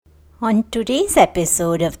On today's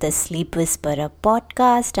episode of the Sleep Whisperer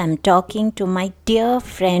podcast, I'm talking to my dear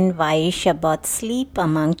friend Vaish about sleep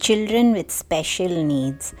among children with special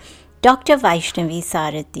needs. Dr. Vaishnavi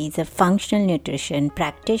Sarathy is a functional nutrition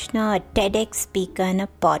practitioner, a TEDx speaker, and a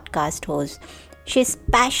podcast host. She's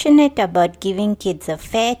passionate about giving kids a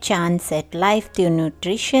fair chance at life through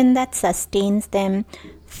nutrition that sustains them,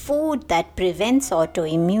 food that prevents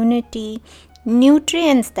autoimmunity,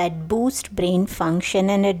 nutrients that boost brain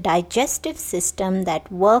function, and a digestive system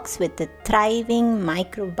that works with a thriving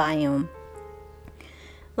microbiome.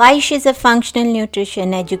 Vaish is a functional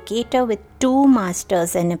nutrition educator with 2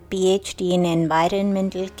 masters and a PhD in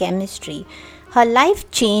environmental chemistry. Her life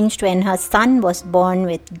changed when her son was born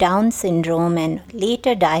with Down syndrome and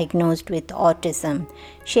later diagnosed with autism.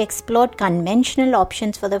 She explored conventional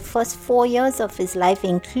options for the first 4 years of his life,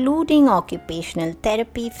 including occupational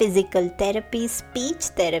therapy, physical therapy, speech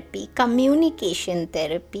therapy, communication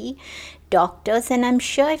therapy, doctors, and I'm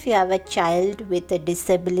sure if you have a child with a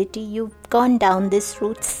disability, you've gone down this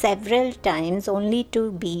route several times only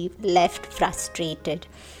to be left frustrated.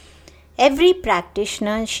 Every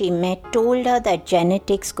practitioner she met told her that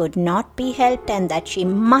genetics could not be helped and that she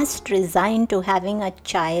must resign to having a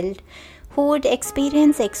child who would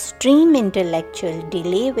experience extreme intellectual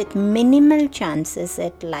delay with minimal chances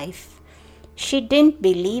at life. She didn't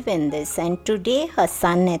believe in this, and today her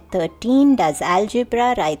son at 13 does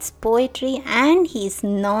algebra, writes poetry, and he's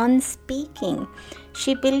non-speaking.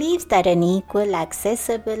 She believes that an equal,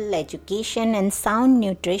 accessible education and sound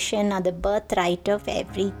nutrition are the birthright of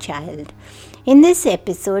every child. In this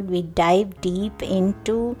episode, we dive deep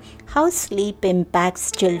into how sleep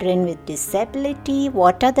impacts children with disability,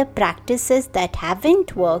 what are the practices that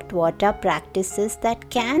haven't worked, what are practices that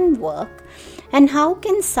can work, and how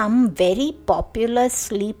can some very popular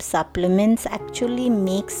sleep supplements actually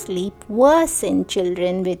make sleep worse in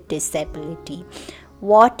children with disability.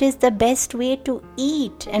 What is the best way to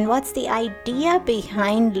eat, and what's the idea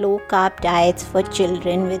behind low-carb diets for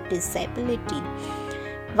children with disability?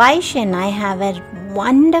 Vaish and I have a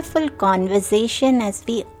wonderful conversation, as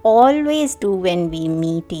we always do when we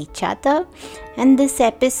meet each other, and this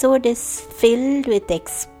episode is filled with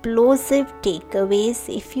explosive takeaways.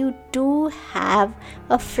 If you do have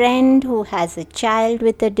a friend who has a child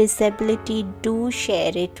with a disability, do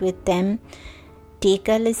share it with them. Take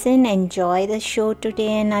a listen, enjoy the show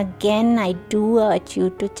today, and again I do urge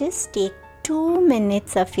you to just take 2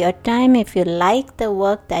 minutes of your time, if you like the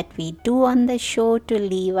work that we do on the show, to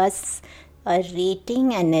leave us a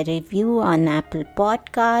rating and a review on Apple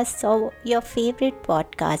Podcasts or your favorite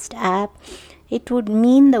podcast app. It would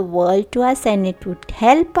mean the world to us, and it would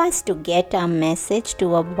help us to get our message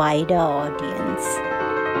to a wider audience.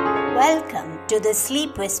 Welcome to the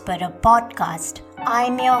Sleep Whisperer podcast.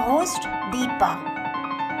 I'm your host, Deepa.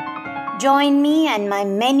 Join me and my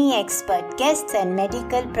many expert guests and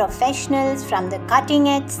medical professionals from the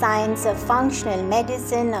cutting-edge science of functional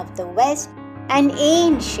medicine of the West and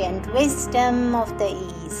ancient wisdom of the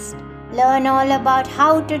East. Learn all about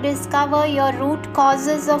how to discover your root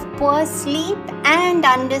causes of poor sleep and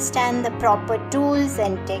understand the proper tools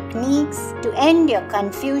and techniques to end your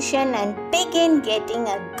confusion and begin getting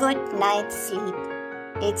a good night's sleep.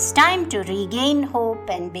 It's time to regain hope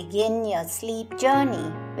and begin your sleep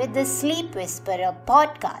journey with the Sleep Whisperer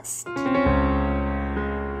podcast.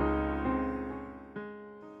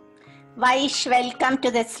 Vaish, welcome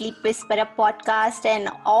to the Sleep Whisperer podcast,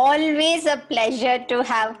 and always a pleasure to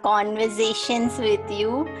have conversations with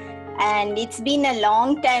you. And it's been a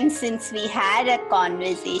long time since we had a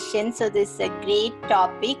conversation, so this is a great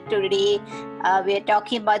topic. Today we are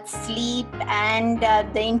talking about sleep and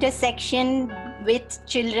the intersection with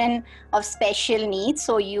children of special needs.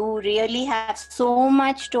 So you really have so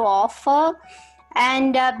much to offer.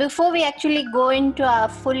 And before we actually go into our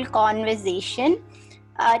full conversation,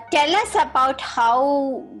 tell us about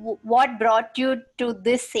what brought you to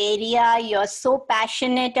this area. You're so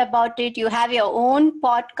passionate about it. You have your own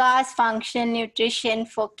podcast, Functional Nutrition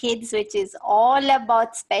for Kids, which is all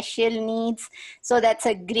about special needs. So that's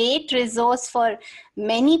a great resource for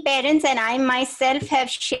many parents, and I myself have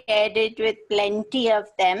shared it with plenty of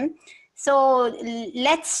them. So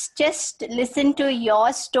let's just listen to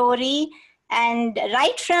your story, and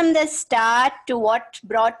right from the start to what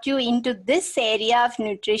brought you into this area of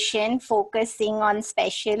nutrition, focusing on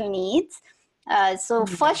special needs. So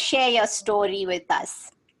first share your story with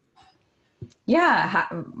us. Yeah,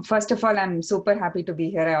 first of all, I'm super happy to be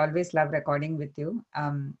here. I always love recording with you.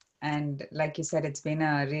 And like you said, it's been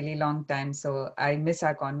a really long time, so I miss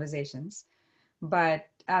our conversations. But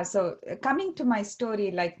so coming to my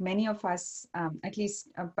story, like many of us, at least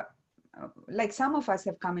like some of us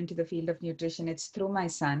have come into the field of nutrition, it's through my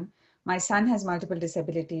son. My son has multiple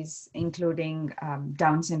disabilities, including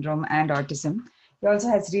Down syndrome and autism. He also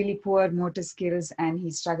has really poor motor skills and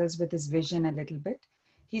he struggles with his vision a little bit.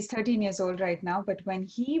 He's 13 years old right now, but when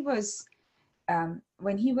he was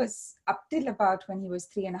up till about when he was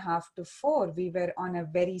 3.5 to 4, we were on a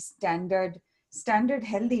very standard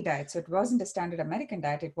healthy diet. So it wasn't a standard American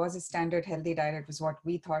diet, it was a standard healthy diet. It was what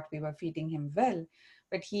we thought we were feeding him well.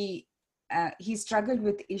 But he struggled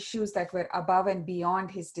with issues that were above and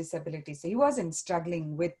beyond his disability. So he wasn't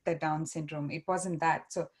struggling with the Down syndrome. It wasn't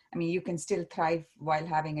that. So I mean, you can still thrive while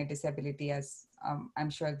having a disability, as I'm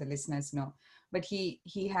sure the listeners know. But he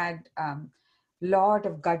had lot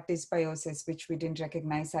of gut dysbiosis, which we didn't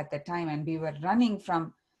recognize at the time, and we were running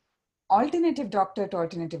from alternative doctor to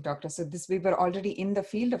alternative doctor. So this, we were already in the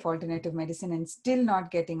field of alternative medicine and still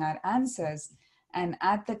not getting our answers. And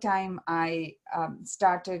at the time, I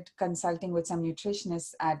started consulting with some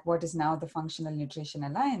nutritionists at what is now the Functional Nutrition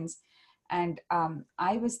Alliance. And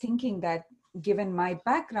I was thinking that given my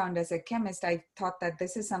background as a chemist, I thought that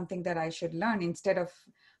this is something that I should learn. Instead of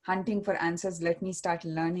hunting for answers, let me start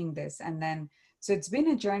learning this. And then, so it's been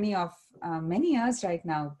a journey of many years right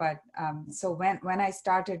now. But so when I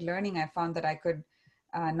started learning, I found that I could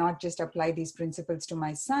not just apply these principles to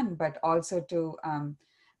my son, but also to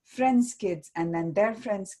friends' kids, and then their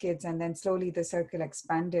friends' kids, and then slowly the circle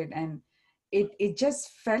expanded. And it just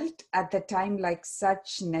felt at the time like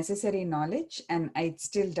such necessary knowledge, and it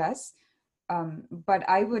still does. But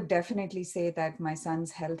I would definitely say that my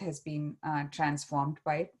son's health has been transformed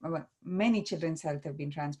by it. Well, many children's health have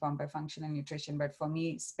been transformed by functional nutrition, but for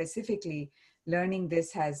me specifically, learning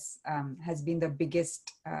this has been the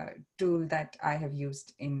biggest tool that I have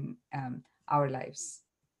used in our lives.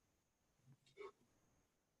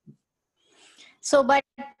 So, but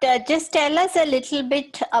just tell us a little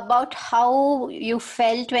bit about how you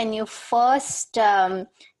felt when you first,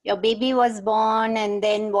 your baby was born, and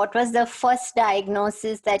then what was the first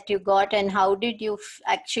diagnosis that you got, and how did you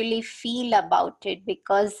actually feel about it?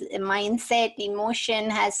 Because mindset, emotion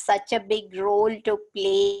has such a big role to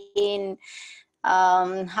play in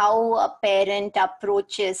how a parent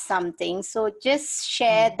approaches something. So just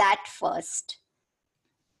share that first.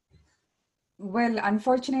 Well,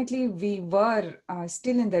 unfortunately, we were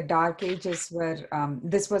still in the dark ages where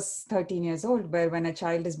this was 13 years old, where when a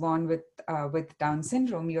child is born with Down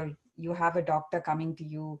syndrome, you have a doctor coming to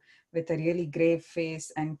you with a really grave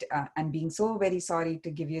face and being so very sorry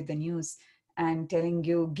to give you the news and giving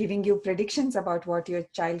you predictions about what your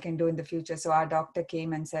child can do in the future. So our doctor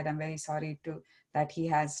came and said, "I'm very sorry that he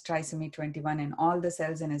has trisomy 21 in all the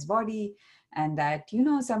cells in his body, and that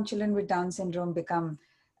some children with Down syndrome become."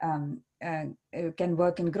 Can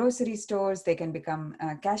work in grocery stores, they can become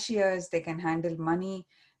cashiers, they can handle money,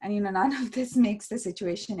 and none of this makes the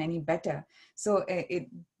situation any better. So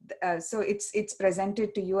it's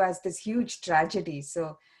presented to you as this huge tragedy.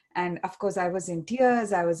 So, and of course I was in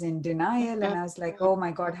tears, I was in denial, and I was like, oh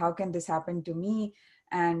my God, how can this happen to me?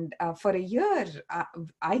 And for a year,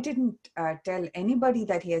 I didn't tell anybody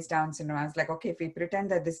that he has Down syndrome. I was like, okay, if we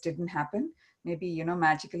pretend that this didn't happen, maybe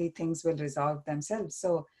magically things will resolve themselves.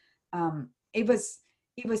 So it was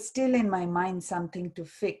still in my mind something to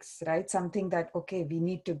fix, right? Something that, okay, we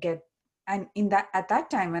need to get. And at that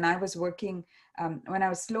time when I was working, when I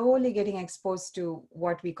was slowly getting exposed to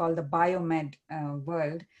what we call the biomed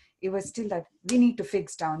world, it was still that we need to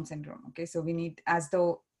fix Down syndrome. Okay, so we need, as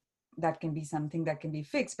though that can be something that can be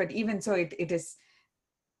fixed. But even so, it is,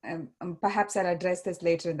 perhaps I'll address this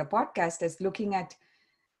later in the podcast, as looking at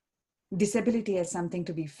disability as something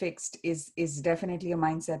to be fixed is definitely a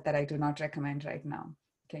mindset that I do not recommend right now.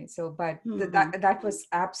 Okay, so but that was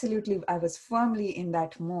absolutely, I was firmly in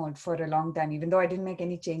that mode for a long time. Even though I didn't make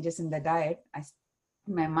any changes in the diet,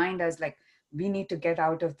 in my mind I was like, we need to get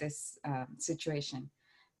out of this situation.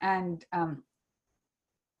 And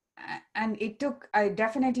it took, I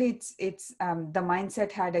definitely, it's the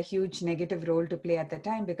mindset had a huge negative role to play at the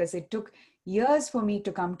time, because it took years for me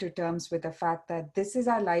to come to terms with the fact that this is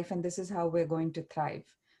our life and this is how we're going to thrive.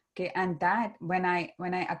 Okay, and that when I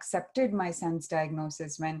accepted my son's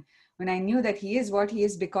diagnosis, when I knew that he is what he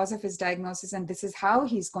is because of his diagnosis and this is how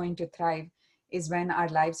he's going to thrive, is when our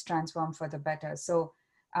lives transform for the better. So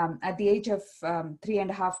at the age of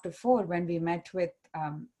 3.5 to 4, when we met with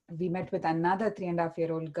another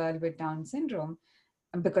 3.5-year-old girl with Down syndrome,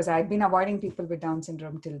 because I'd been avoiding people with Down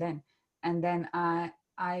syndrome till then. And then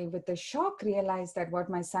I with a shock, realized that what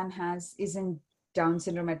my son has isn't Down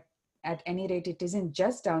syndrome. At any rate, it isn't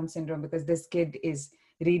just Down syndrome, because this kid is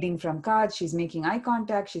reading from cards, she's making eye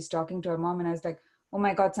contact, she's talking to her mom. And I was like, oh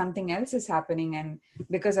my God, something else is happening. And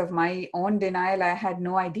because of my own denial, I had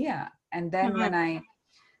no idea. And then when I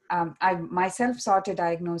myself sought a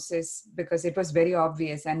diagnosis because it was very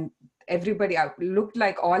obvious, and everybody looked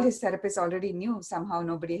like all his therapists already knew. Somehow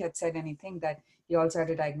nobody had said anything that he also had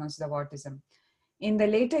a diagnosis of autism. In the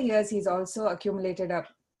later years, he's also accumulated a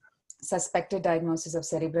suspected diagnosis of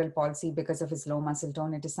cerebral palsy because of his low muscle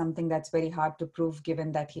tone. It is something that's very hard to prove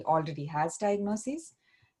given that he already has diagnoses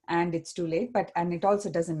and it's too late, and it also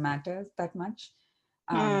doesn't matter that much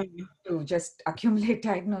to just accumulate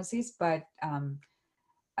diagnoses. But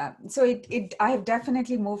so I have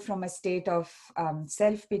definitely moved from a state of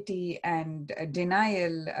self-pity and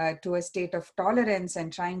denial to a state of tolerance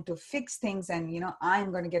and trying to fix things. And,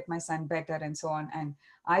 I'm going to get my son better and so on. And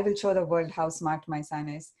I will show the world how smart my son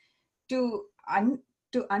is, to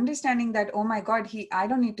to understanding that, oh my God, I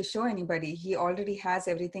don't need to show anybody. He already has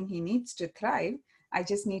everything he needs to thrive. I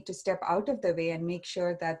just need to step out of the way and make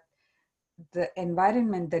sure that the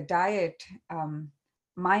environment, the diet,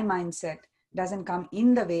 my mindset doesn't come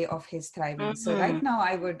in the way of his thriving. So right now,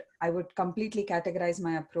 I would completely categorize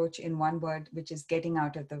my approach in one word, which is getting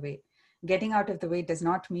out of the way. Getting out of the way does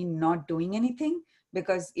not mean not doing anything,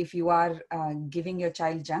 because if you are giving your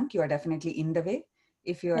child junk, you are definitely in the way.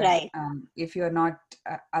 Right. If you're not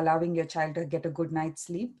allowing your child to get a good night's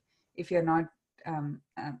sleep, if you're not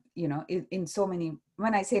in so many,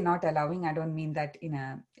 when I say not allowing, I don't mean that in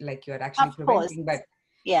a like you're actually Of course. preventing, but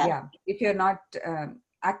Yeah. yeah, if you're not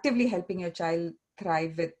actively helping your child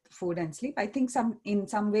thrive with food and sleep, I think in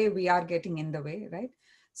some way we are getting in the way, right?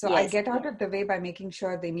 So I Yes. get out of the way by making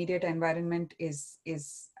sure the immediate environment is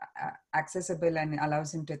accessible and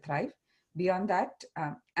allows him to thrive. Beyond that,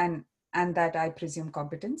 and that I presume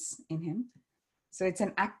competence in him. So it's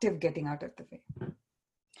an active getting out of the way.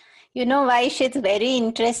 Vaish, it's very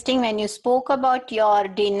interesting when you spoke about your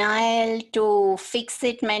denial to fix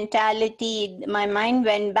it mentality. My mind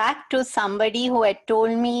went back to somebody who had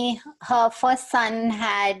told me her first son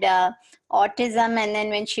had autism, and then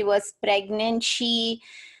when she was pregnant, she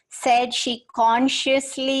said she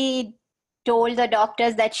consciously told the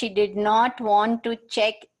doctors that she did not want to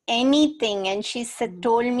check anything, and she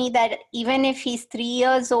told me that even if he's 3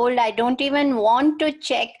 years old, I don't even want to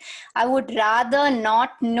check. I would rather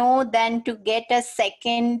not know than to get a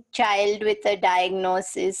second child with a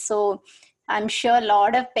diagnosis. So I'm sure a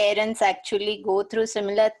lot of parents actually go through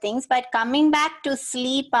similar things. But coming back to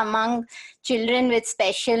sleep among children with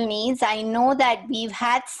special needs, I know that we've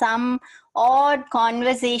had some odd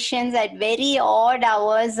conversations at very odd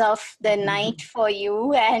hours of the night for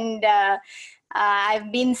you. And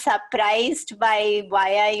I've been surprised by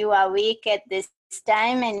why are you awake at this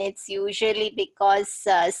time, and it's usually because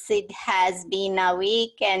Sid has been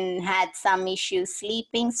awake and had some issues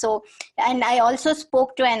sleeping. So, and I also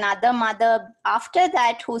spoke to another mother after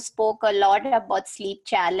that who spoke a lot about sleep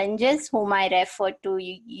challenges, whom I refer to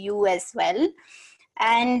you as well.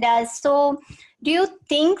 And so, do you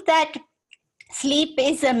think that sleep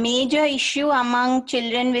is a major issue among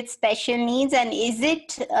children with special needs? And is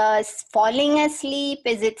it falling asleep?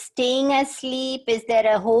 Is it staying asleep? Is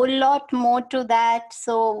there a whole lot more to that?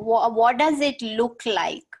 So what does it look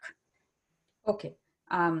like? Okay.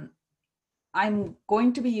 I'm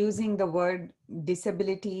going to be using the word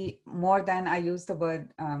disability more than I use the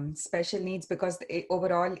word special needs, because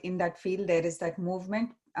overall in that field there is that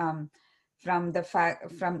movement from the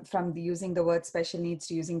fact from using the word special needs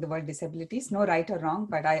to using the word disabilities. No right or wrong,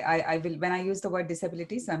 but I will, when I use the word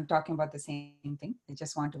disabilities, I'm talking about the same thing. I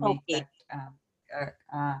just want to make Okay. that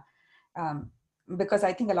um, because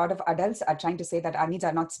I think a lot of adults are trying to say that our needs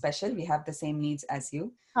are not special. We have the same needs as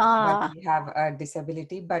you, but Ah, we have a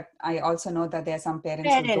disability. But I also know that there are some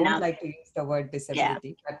parents fair who don't enough. like to use the word Yeah.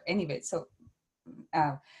 disability. But anyway, so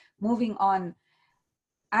moving on,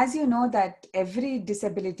 as you know that every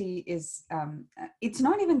disability is it's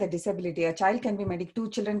not even the disability. A child can be two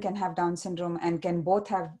children can have Down syndrome and can both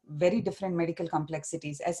have very different medical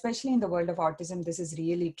complexities. Especially in the world of autism, this is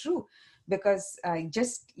really true, because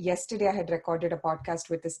just yesterday I had recorded a podcast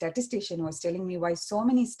with a statistician who was telling me why so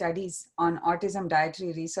many studies on autism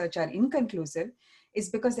dietary research are inconclusive is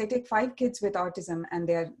because they take 5 kids with autism and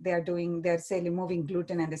they're say removing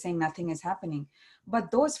gluten and they're saying nothing is happening.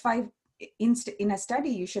 But those 5, in a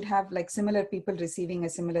study, you should have like similar people receiving a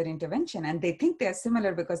similar intervention, and they think they're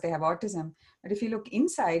similar because they have autism. But if you look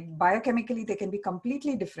inside, biochemically, they can be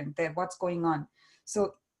completely different. They're what's going on.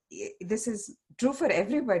 So this is true for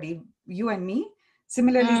everybody, you and me.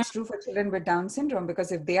 Similarly, Mm, it's true for children with Down syndrome,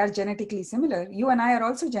 because if they are genetically similar, you and I are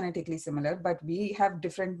also genetically similar, but we have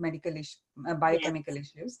different yes. biochemical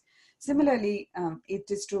issues. Similarly,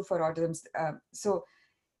 it is true for autism. So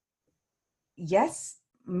yes,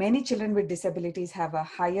 many children with disabilities have a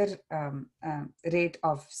higher rate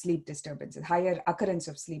of sleep disturbances, higher occurrence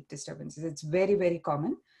of sleep disturbances. It's very, very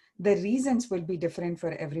common. The reasons will be different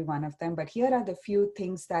for every one of them, but here are the few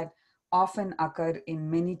things that often occur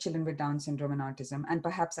in many children with Down syndrome and autism, and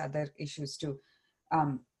perhaps other issues too.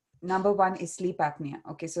 Um, Number one is sleep apnea.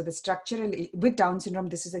 Okay, so the structural with Down syndrome,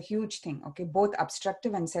 this is a huge thing. Okay, both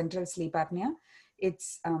obstructive and central sleep apnea.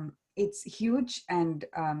 It's huge and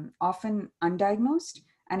often undiagnosed,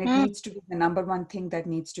 and it Mm. needs to be the number one thing that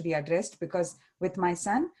needs to be addressed, because with my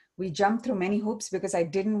son, we jumped through many hoops because I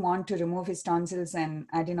didn't want to remove his tonsils and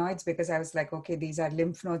adenoids, because I was like, okay, these are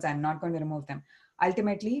lymph nodes, I'm not going to remove them.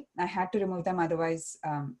 Ultimately, I had to remove them, otherwise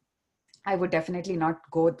I would definitely not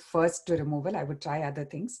go first to removal. I would try other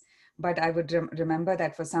things. But I would remember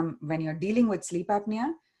that for some, when you're dealing with sleep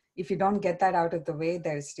apnea, if you don't get that out of the way,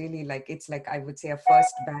 there's really like, it's like, I would say, a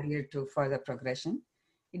first barrier to further progression.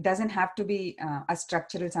 It doesn't have to be a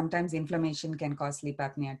structural, sometimes inflammation can cause sleep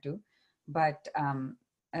apnea too. But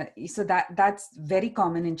so that's very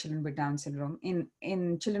common in children with Down syndrome.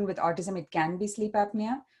 In children with autism, it can be sleep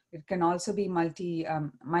apnea. It can also be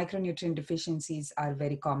micronutrient deficiencies are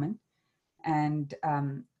very common, and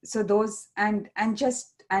so those and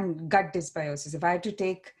gut dysbiosis. If I had to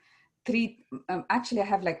take three, actually I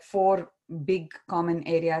have like four big common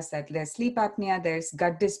areas: that there's sleep apnea, there's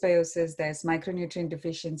gut dysbiosis, there's micronutrient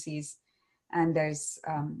deficiencies, and there's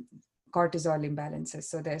cortisol imbalances.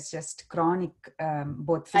 So there's just chronic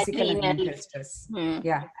both physical and Adrenal. mental stress. Mm.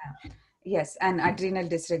 Yeah. Yes, and adrenal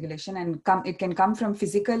dysregulation, and it can come from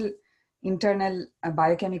physical internal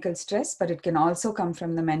biochemical stress, but it can also come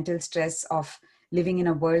from the mental stress of living in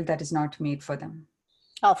a world that is not made for them.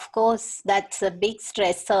 Of course, that's a big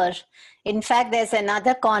stressor. In fact, there's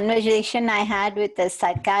another conversation I had with a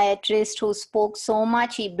psychiatrist who spoke so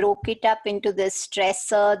much. He broke it up into the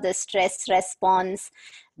stressor, the stress response,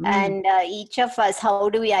 and each of us, how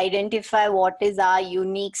do we identify what is our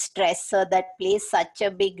unique stressor that plays such a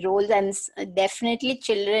big role? And definitely,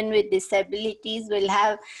 children with disabilities will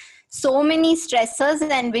have so many stressors,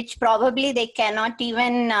 and which probably they cannot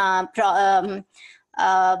even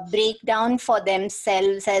break down for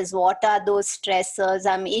themselves as what are those stressors.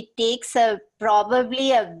 I mean, it takes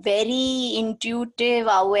probably a very intuitive,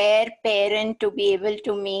 aware parent to be able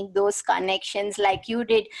to make those connections like you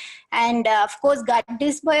did. And of course, gut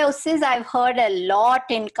dysbiosis, I've heard a lot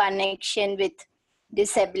in connection with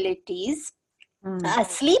disabilities.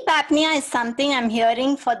 Sleep apnea is something I'm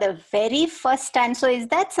hearing for the very first time. So is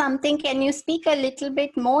that something, can you speak a little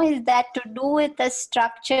bit more? Is that to do with the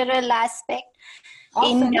structural aspect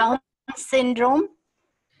in Often, Down syndrome?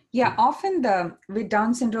 yeah, often with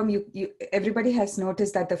Down syndrome, you everybody has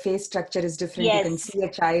noticed that the face structure is different. You can Yes, see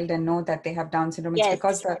a child and know that they have Down syndrome. yes.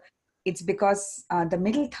 It's because the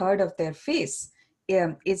middle third of their face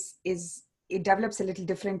is it develops a little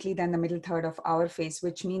differently than the middle third of our face,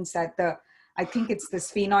 which means that I think it's the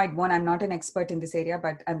sphenoid bone. I'm not an expert in this area,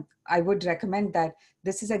 but I would recommend that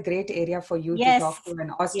this is a great area for you to Yes, talk to an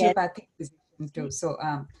yes. osteopathic physician too. So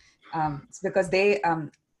it's because they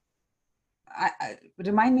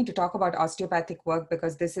remind me to talk about osteopathic work,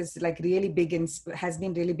 because this is like really big has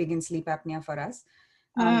been really big in sleep apnea for us.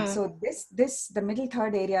 So the middle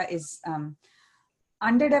third area is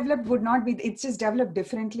underdeveloped, would not be, it's just developed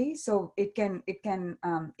differently. So it can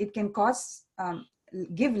cause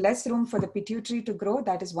give less room for the pituitary to grow.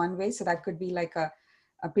 That is one way. So that could be like a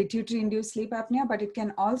pituitary induced sleep apnea, but it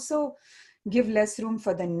can also give less room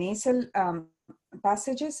for the nasal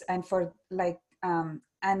passages, and for like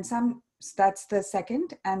and some, that's the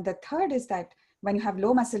second. And the third is that when you have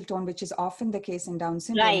low muscle tone, which is often the case in Down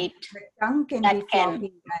syndrome, Right. the tongue can That be can.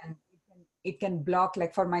 floppy, and it can block.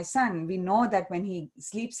 Like for my son, we know that when he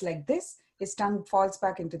sleeps like this, his tongue falls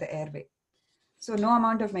back into the airway. So no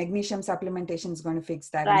amount of magnesium supplementation is going to fix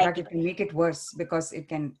that. In Right. fact, it can make it worse, because it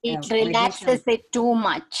can It magnesium. relaxes it too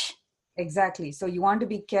much. Exactly. So you want to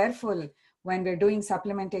be careful when we're doing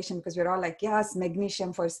supplementation, because we're all like, yes,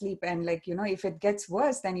 magnesium for sleep. And like, if it gets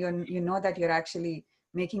worse, then you know that you're actually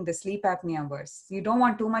making the sleep apnea worse. You don't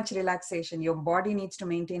want too much relaxation. Your body needs to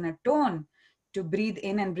maintain a tone to breathe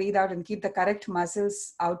in and breathe out and keep the correct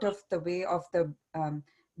muscles out of the way of the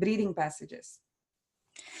breathing passages.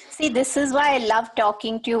 See, this is why I love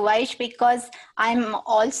talking to you, Vaish, because I'm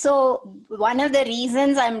also, one of the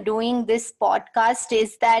reasons I'm doing this podcast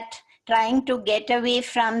is that trying to get away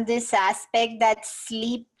from this aspect that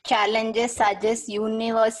sleep challenges are just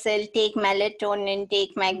universal. Take melatonin,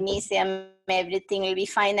 take magnesium, everything will be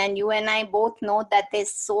fine. And you and I both know that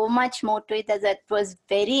there's so much more to it. That was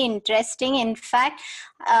very interesting. In fact,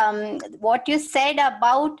 what you said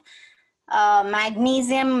about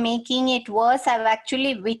magnesium making it worse. I've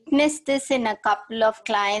actually witnessed this in a couple of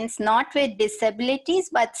clients, not with disabilities,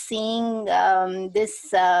 but seeing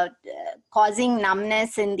this causing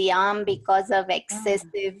numbness in the arm because of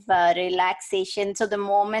excessive relaxation. So the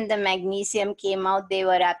moment the magnesium came out, they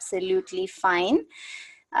were absolutely fine.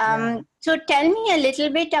 So tell me a little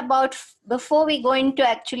bit about, before we go into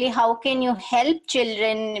actually how can you help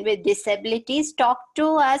children with disabilities, talk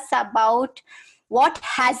to us about what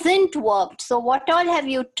hasn't worked. So what all have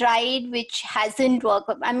you tried which hasn't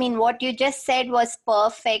worked? I mean, what you just said was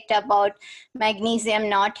perfect about magnesium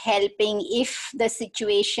not helping if the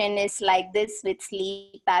situation is like this with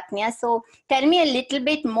sleep apnea. So tell me a little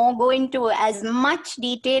bit more, go into as much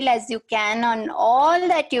detail as you can on all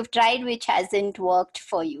that you've tried which hasn't worked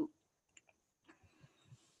for you.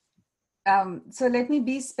 So let me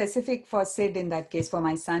be specific for Sid in that case, for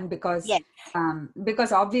my son, Yes,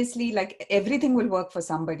 because obviously, like, everything will work for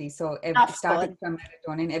somebody. So of course. starting from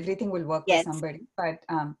melatonin, everything will work for Yes. somebody. But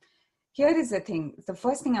here is the thing. The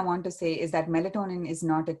first thing I want to say is that melatonin is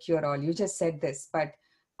not a cure-all. You just said this, but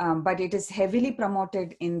it is heavily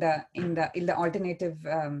promoted in the alternative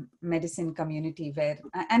medicine community, where,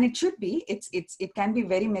 and it should be. It can be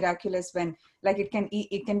very miraculous when, like, it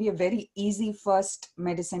can be a very easy first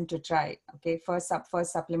medicine to try. Okay, first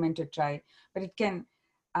supplement to try, but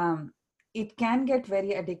um, it can get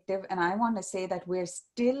very addictive. And I want to say that we're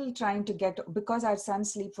still trying to get, because our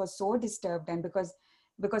son's sleep was so disturbed, and because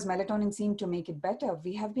melatonin seemed to make it better.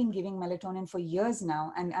 We have been giving melatonin for years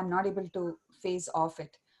now, and I'm not able to phase off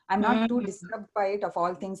it. I'm not too Mm. disturbed by it. Of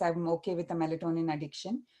all things, I'm okay with the melatonin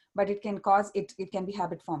addiction, but it can cause it. It can be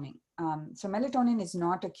habit forming. So melatonin is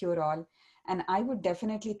not a cure all, and I would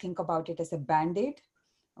definitely think about it as a band-aid.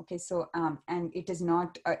 Okay, so and it is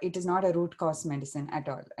not a root cause medicine at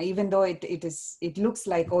all. Even though it looks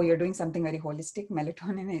like, oh, you're doing something very holistic.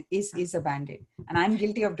 Melatonin is a band-aid, and I'm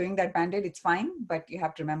guilty of doing that band-aid. It's fine, but you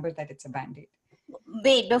have to remember that it's a band-aid.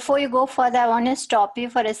 Wait, before you go further, I want to stop you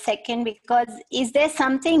for a second, because is there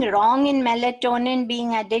something wrong in melatonin being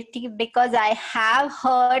addictive? Because I have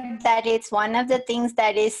heard that it's one of the things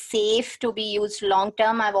that is safe to be used long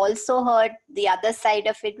term. I've also heard the other side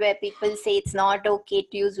of it where people say it's not okay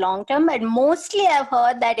to use long term, but mostly I've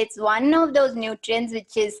heard that it's one of those nutrients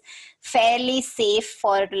which is fairly safe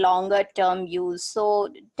for longer term use. So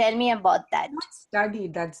tell me about that. Not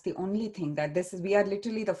studied. That's the only thing. That this is We are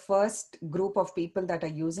literally the first group of people that are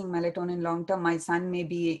using melatonin long term. My son may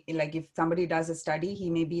be, like, if somebody does a study, he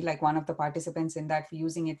may be like one of the participants in that, for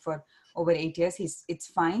using it for over 8 years. It's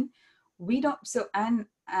fine. We don't. So and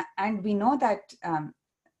we know that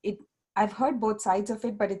it. I've heard both sides of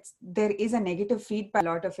it, but there is a negative feedback. A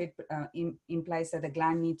lot of it implies that the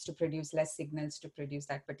gland needs to produce less signals to produce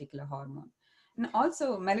that particular hormone. And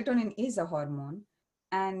also, melatonin is a hormone,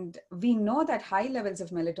 and we know that high levels of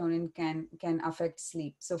melatonin can affect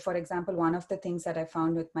sleep. So for example, one of the things that I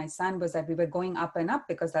found with my son was that we were going up and up,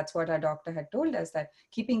 because that's what our doctor had told us, that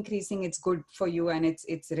keep increasing, it's good for you, and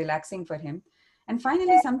it's relaxing for him. And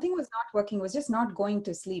finally, something was not working, was just not going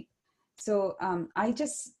to sleep. So I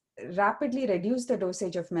just rapidly reduced the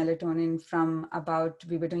dosage of melatonin from about,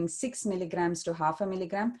 we were doing 6 milligrams to half a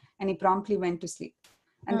milligram, and he promptly went to sleep.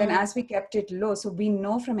 And then as we kept it low, so we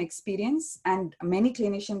know from experience, and many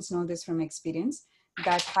clinicians know this from experience,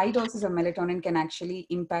 that high doses of melatonin can actually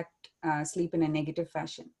impact sleep in a negative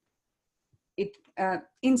fashion. It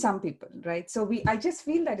in some people, right? So I just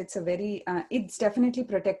feel that it's definitely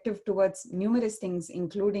protective towards numerous things,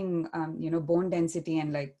 including bone density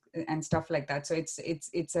and stuff like that. So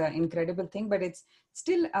it's an incredible thing, but it's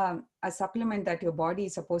still a supplement that your body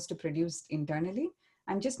is supposed to produce internally.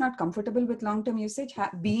 I'm just not comfortable with long-term usage.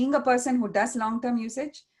 Being a person who does long-term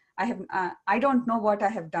usage, I don't know what I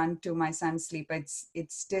have done to my son's sleep. It's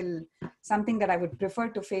still something that I would prefer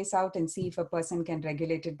to phase out and see if a person can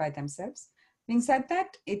regulate it by themselves. Being said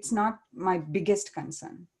that, it's not my biggest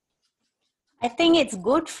concern. I think it's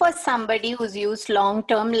good for somebody who's used long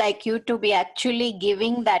term like you to be actually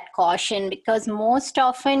giving that caution, because most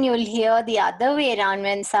often you'll hear the other way around.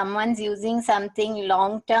 When someone's using something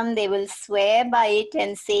long term, they will swear by it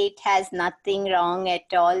and say it has nothing wrong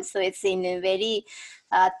at all. So it's in a very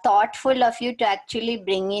thoughtful of you to actually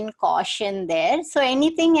bring in caution there. So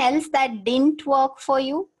anything else that didn't work for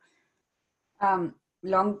you? Um,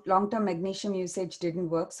 long-term magnesium usage didn't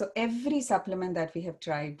work. So every supplement that we have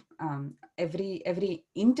tried, every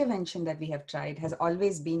intervention that we have tried has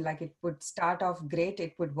always been like, it would start off great,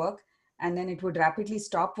 it would work, and then it would rapidly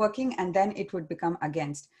stop working, and then it would become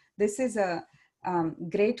against. This is a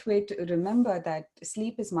great way to remember that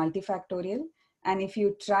sleep is multifactorial. And if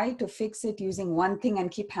you try to fix it using one thing and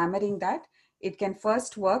keep hammering that, It can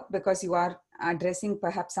first work because you are addressing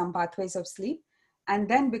perhaps some pathways of sleep. And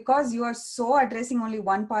then because you are so addressing only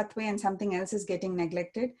one pathway and something else is getting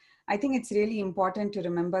neglected, I think it's really important to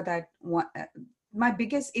remember that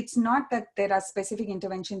it's not that there are specific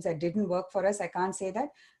interventions that didn't work for us. I can't say that.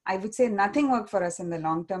 I would say nothing worked for us in the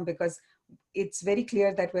long term, because it's very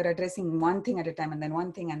clear that we're addressing one thing at a time, and then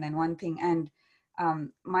one thing, and then one thing. And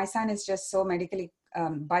my son is just so medically,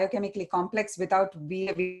 biochemically complex without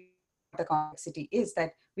we the complexity is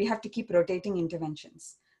that we have to keep rotating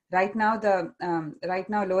interventions. Right now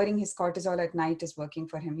lowering his cortisol at night is working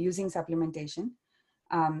for him using supplementation.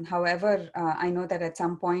 However, I know that at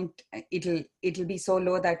some point it'll be so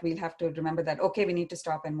low that we'll have to remember that, okay, we need to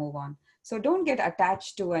stop and move on. So don't get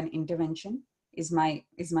attached to an intervention is my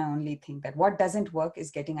only thing. That what doesn't work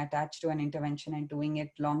is getting attached to an intervention and doing it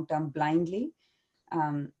long term blindly,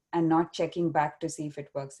 and not checking back to see if it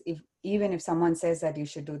works. Even if someone says that you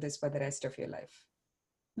should do this for the rest of your life.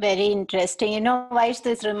 Very interesting. Vaish,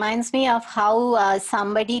 this reminds me of how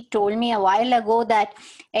somebody told me a while ago that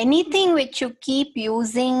anything which you keep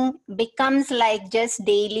using becomes like just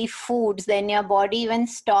daily foods, then your body even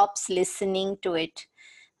stops listening to it.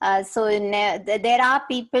 There are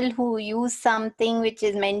people who use something which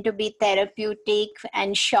is meant to be therapeutic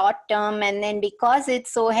and short term, and then because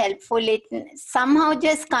it's so helpful, it somehow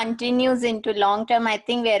just continues into long term. I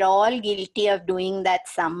think we're all guilty of doing that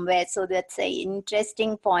somewhere. So that's an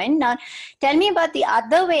interesting point. Now, tell me about the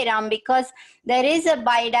other way around, because there is a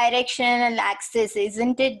bidirectional axis,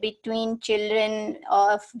 isn't it, between children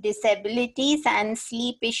of disabilities and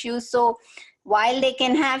sleep issues? So while they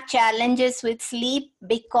can have challenges with sleep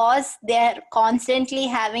because they're constantly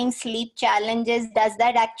having sleep challenges, does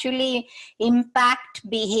that actually impact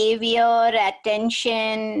behavior,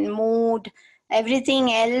 attention, mood,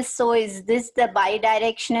 everything else? So is this the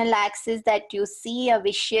bidirectional axis that you see, a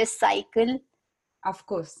vicious cycle? Of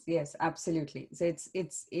course, yes, absolutely. So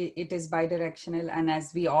it is bidirectional, and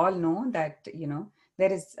as we all know that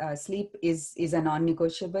there is sleep is a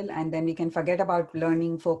non-negotiable, and then we can forget about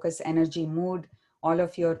learning, focus, energy, mood, all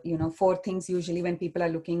of your four things. Usually, when people are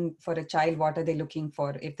looking for a child, what are they looking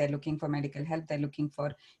for? If they're looking for medical help, they're looking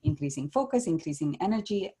for increasing focus, increasing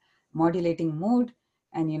energy, modulating mood,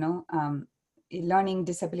 and learning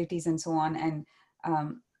disabilities and so on. And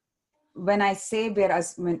when I say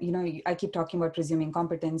whereas when I keep talking about presuming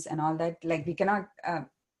competence and all that, like we cannot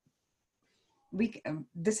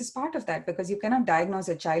this is part of that, because you cannot diagnose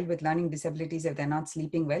a child with learning disabilities if they're not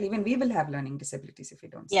sleeping well. Even we will have learning disabilities if we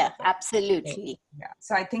don't sleep Yeah, well. absolutely. Yeah,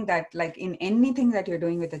 so I think that, like, in anything that you're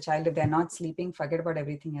doing with a child, if they're not sleeping, forget about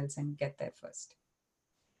everything else and get there first.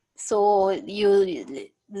 So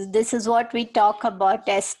this is what we talk about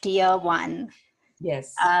as tier 1.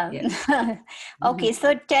 Yes. Yes. Okay,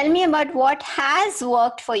 so tell me about what has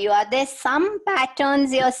worked for you. Are there some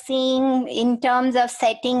patterns you're seeing in terms of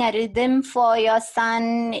setting a rhythm for your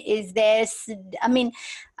son? Is there,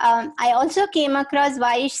 I also came across,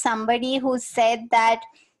 Vaish, somebody who said that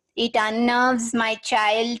it unnerves my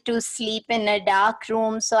child to sleep in a dark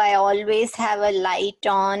room, so I always have a light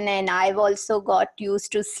on, and I've also got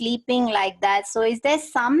used to sleeping like that. So is there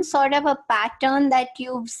some sort of a pattern that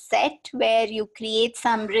you've set where you create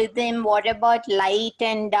some rhythm? What about light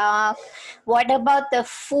and dark? What about the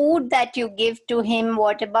food that you give to him?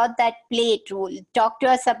 What about that plate? Talk to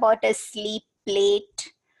us about a sleep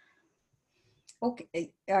plate. Okay,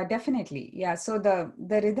 definitely. Yeah. So the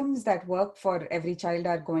rhythms that work for every child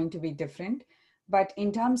are going to be different, but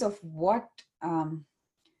in terms of what um,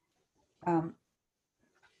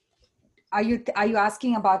 are you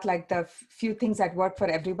asking about, like, the few things that work for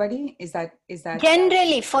everybody? Is that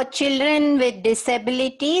Generally, for children with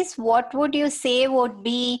disabilities, what would you say would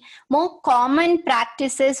be more common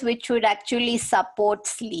practices which would actually support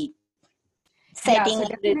sleep? Yeah, Setting so a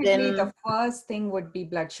definitely the rhythm. first thing would be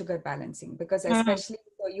blood sugar balancing, because especially,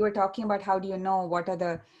 so you were talking about how do you know what are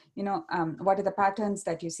the what are the patterns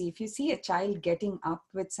that you see. If you see a child getting up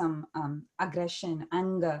with some aggression,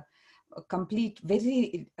 anger, a complete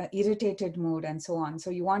very irritated mood and so on,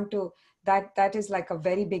 so you want to, that is like a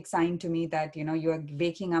very big sign to me that you are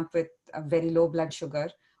waking up with a very low blood sugar,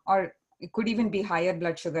 or it could even be higher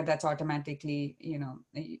blood sugar. That's automatically,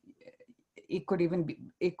 it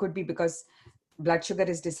could be because blood sugar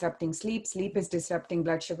is disrupting sleep, sleep is disrupting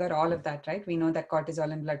blood sugar, all of that, right? We know that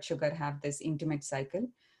cortisol and blood sugar have this intimate cycle.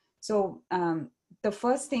 So the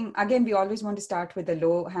first thing, again, we always want to start with the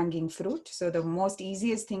low hanging fruit. So the most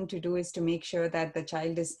easiest thing to do is to make sure that the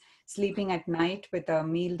child is sleeping at night with a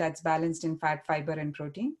meal that's balanced in fat, fiber, and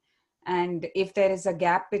protein. And if there is a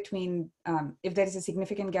gap between if there is a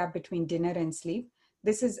significant gap between dinner and sleep,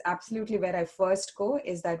 this is absolutely where I first go,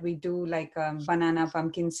 is that we do like banana,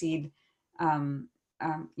 pumpkin seed, um,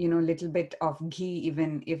 little bit of ghee,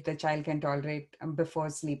 even if the child can tolerate, before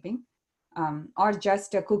sleeping, or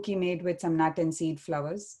just a cookie made with some nut and seed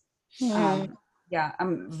flowers. Mm. Yeah,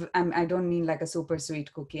 I don't mean like a super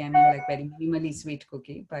sweet cookie. I mean like very minimally sweet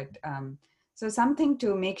cookie, but so something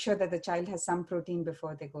to make sure that the child has some protein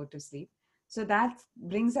before they go to sleep. So that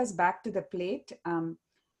brings us back to the plate.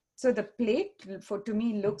 So the plate, for to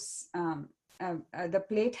me, looks the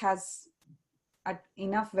plate has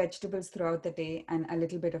enough vegetables throughout the day and a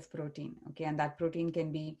little bit of protein. Okay, and that protein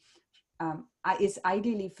can be is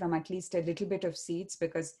ideally from at least a little bit of seeds,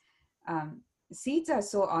 because um, seeds are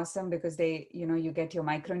so awesome, because they, you get your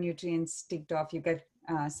micronutrients ticked off, you get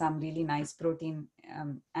some really nice protein,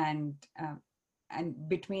 and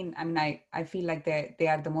between, I mean, I feel like they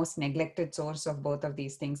are the most neglected source of both of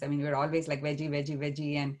these things. I mean, we're always like veggie, veggie,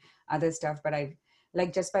 veggie, and other stuff, but I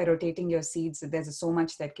like, just by rotating your seeds, there's so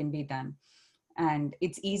much that can be done, and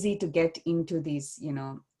it's easy to get into these,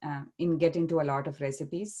 get into a lot of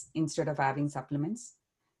recipes instead of having supplements.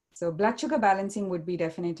 So blood sugar balancing would be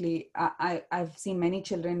definitely, I've seen many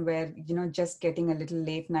children where, just getting a little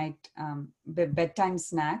late night bedtime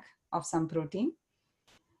snack of some protein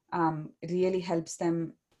really helps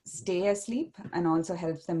them stay asleep, and also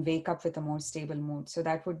helps them wake up with a more stable mood. So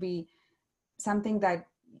that would be something that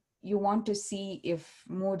you want to see. If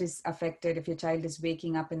mood is affected, if your child is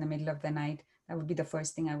waking up in the middle of the night, that would be the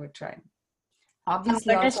first thing I would try. I'm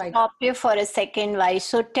Obviously, going to also, stop you for a second, Vai.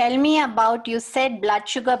 So tell me about, you said blood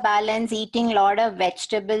sugar balance, eating a lot of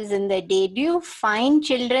vegetables in the day. Do you find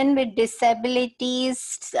children with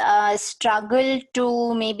disabilities struggle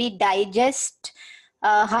to maybe digest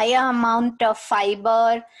a higher amount of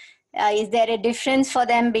fiber? Is there a difference for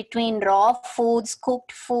them between raw foods,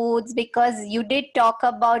 cooked foods? Because you did talk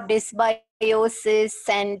about dysbiosis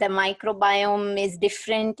and the microbiome is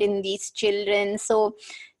different in these children. So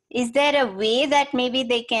is there a way that maybe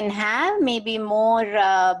they can have maybe more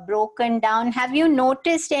broken down? Have you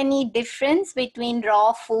noticed any difference between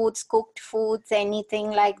raw foods, cooked foods,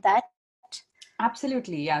 anything like that?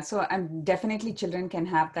 absolutely, yeah. So, definitely children can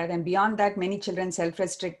have that, and beyond that, many children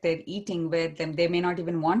self-restrict their eating, where they may not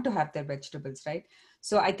even want to have their vegetables, right?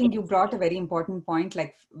 So, I think you brought a very important point.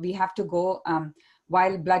 Like, we have to go,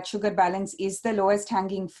 while blood sugar balance is the lowest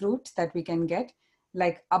hanging fruit that we can get,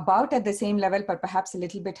 like about at the same level, but perhaps a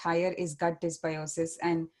little bit higher, is gut dysbiosis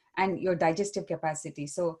and your digestive capacity.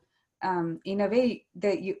 So, in a way,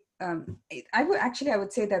 I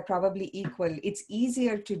would say they're probably equal. It's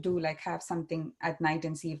easier to do, like, have something at night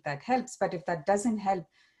and see if that helps. But if that doesn't help,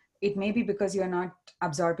 it may be because you're not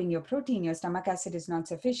absorbing your protein, your stomach acid is not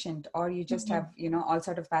sufficient, or you just Mhm. have, all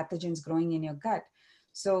sort of pathogens growing in your gut.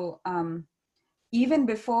 So even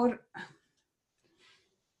before,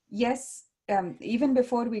 yes, even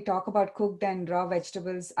before we talk about cooked and raw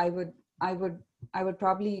vegetables, I would, I would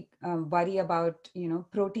probably worry about,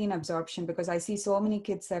 protein absorption, because I see so many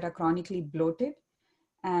kids that are chronically bloated,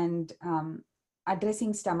 and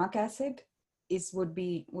addressing stomach acid would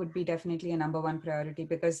be definitely a number one priority,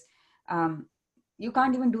 because um, you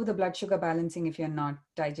can't even do the blood sugar balancing if you're not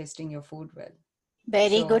digesting your food well.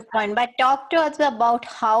 Very So good point. But talk to us about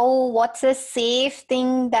what's a safe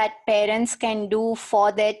thing that parents can do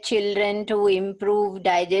for their children to improve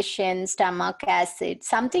digestion, stomach acid,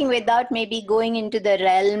 something without maybe going into the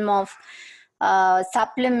realm of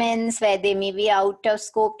supplements where they may be out of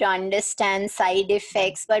scope to understand side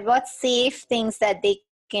effects. But what safe things that they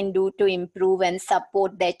can do to improve and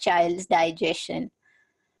support their child's digestion?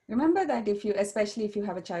 remember that, especially if you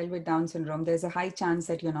have a child with Down syndrome, there's a high chance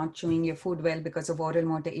that you're not chewing your food well because of oral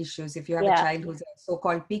motor issues. If you have a Yeah. child who's a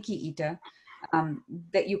so-called picky eater,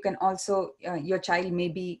 that you can also, your child may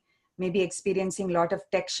be experiencing a lot of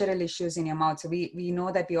textural issues in your mouth. So we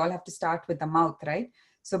know that we all have to start with the mouth, right?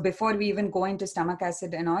 So before we even go into stomach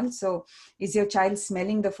acid and all, so is your child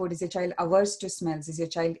smelling the food? Is your child averse to smells? Is your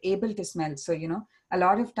child able to smell? So, a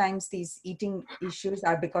lot of times these eating issues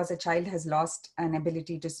are because a child has lost an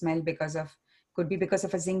ability to smell, could be because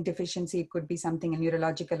of a zinc deficiency, it could be something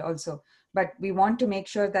neurological also. But we want to make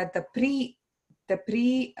sure that the pre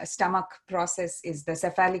stomach process, is the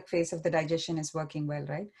cephalic phase of the digestion, is working well,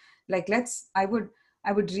 right? Like, I would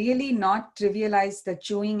really not trivialize the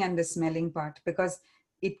chewing and the smelling part, because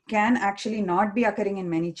it can actually not be occurring in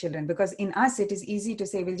many children, because in us it is easy to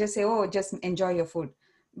say, we'll just say, oh, just enjoy your food.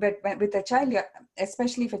 But with a child,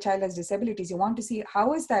 especially if a child has disabilities, you want to see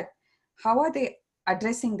how are they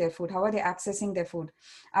addressing their food, how are they accessing their food,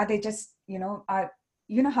 are they just, are,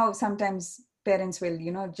 how sometimes parents will,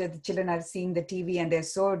 the children are seeing the TV and they're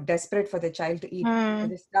so desperate for the child to eat. Hmm.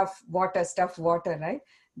 Just stuff water, right?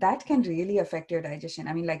 That can really affect your digestion.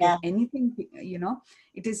 I mean, like if Yeah. anything,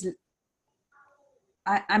 it is,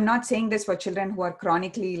 I'm not saying this for children who are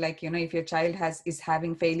chronically, like, if your child is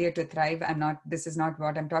having failure to thrive, this is not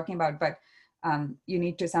what I'm talking about, but you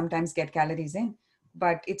need to sometimes get calories in.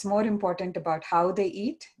 But it's more important about how they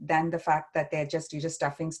eat than the fact that you're just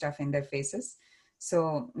stuffing stuff in their faces.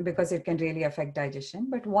 So, because it can really affect digestion.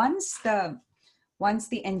 But once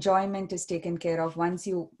the enjoyment is taken care of, once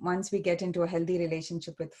we get into a healthy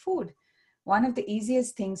relationship with food, one of the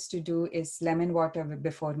easiest things to do is lemon water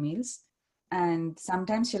before meals. And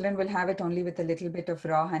sometimes children will have it only with a little bit of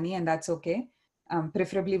raw honey, and that's okay,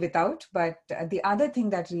 preferably without. But the other thing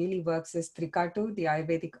that really works is trikatu, the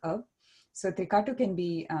Ayurvedic herb. So trikatu can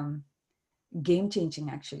be game changing,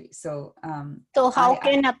 actually. So So how I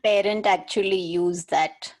can a parent actually use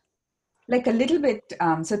that? like a little bit.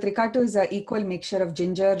 So trikatu is an equal mixture of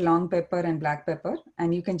ginger, long pepper, and black pepper,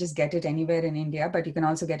 and you can just get it anywhere in India, but you can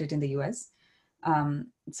also get it in the US.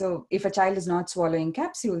 So if a child is not swallowing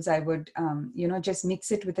capsules, I would, just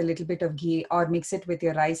mix it with a little bit of ghee or mix it with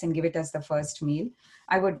your rice and give it as the first meal.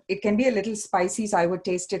 It can be a little spicy, so I would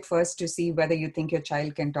taste it first to see whether you think your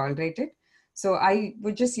child can tolerate it. So I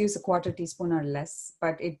would just use a quarter teaspoon or less,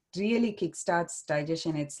 but it really kickstarts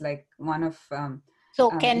digestion. It's like one of, So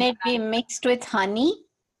can it be mixed with honey?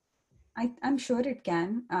 I'm sure it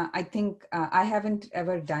can. I think I haven't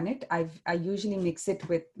ever done it. I usually mix it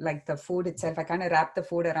with like the food itself. I kind of wrap the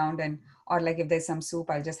food around, or like if there's some soup,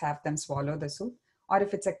 I'll just have them swallow the soup. Or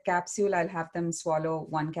if it's a capsule, I'll have them swallow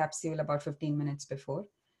one capsule about 15 minutes before.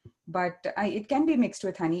 But it can be mixed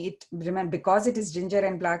with honey. Remember, because it is ginger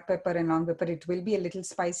and black pepper and long pepper, it will be a little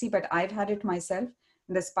spicy, but I've had it myself.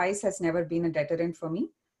 And the spice has never been a deterrent for me.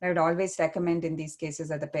 I would always recommend in these cases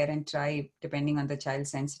that the parent try, depending on the child's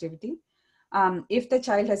sensitivity. If the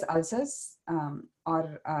child has ulcers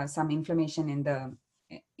or some inflammation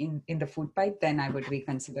in the food pipe, then I would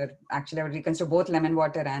reconsider. Actually, I would reconsider both lemon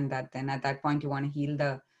water and that. Then at that point, you want to heal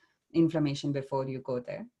the inflammation before you go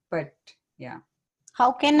there. But yeah.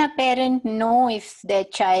 How can a parent know if their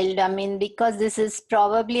child, I mean, because this is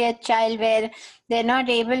probably a child where they're not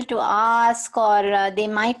able to ask, or they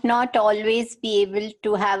might not always be able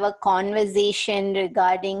to have a conversation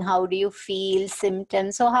regarding how do you feel,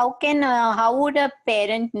 symptoms. So how would a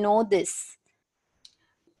parent know this?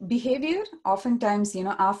 Behavior, oftentimes,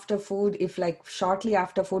 after food, if like shortly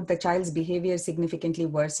after food, the child's behavior significantly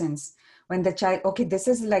worsens. When the child, okay, this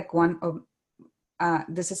is like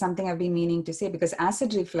this is something I've been meaning to say, because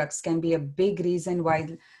acid reflux can be a big reason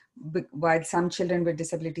why some children with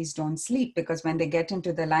disabilities don't sleep, because when they get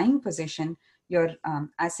into the lying position, your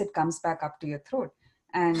acid comes back up to your throat,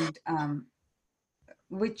 and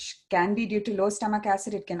which can be due to low stomach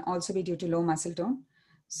acid. It can also be due to low muscle tone.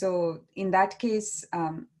 So in that case,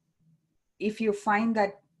 if you find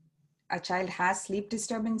that a child has sleep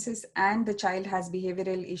disturbances and the child has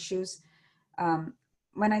behavioral issues,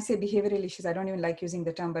 when I say behavioral issues, I don't even like using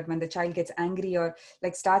the term, but when the child gets angry or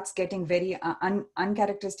like starts getting very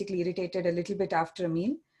uncharacteristically irritated a little bit after a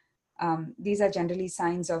meal, these are generally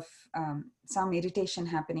signs of some irritation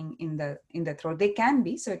happening in the throat. They can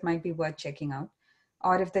be, so it might be worth checking out.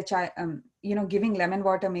 Or if the child, giving lemon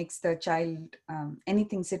water makes the child,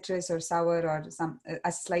 anything citrus or sour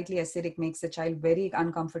or slightly acidic makes the child very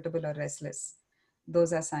uncomfortable or restless.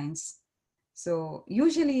 Those are signs. So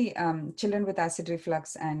usually children with acid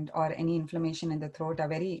reflux and or any inflammation in the throat are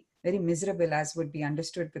very, very miserable, as would be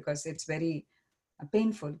understood, because it's very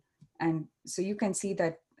painful. And so you can see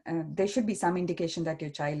that there should be some indication that your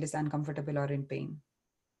child is uncomfortable or in pain.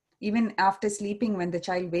 Even after sleeping, when the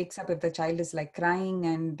child wakes up, if the child is like crying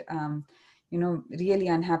and really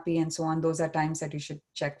unhappy and so on, those are times that you should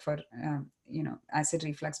check for acid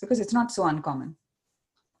reflux, because it's not so uncommon.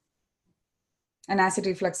 And acid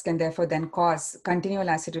reflux can therefore then continual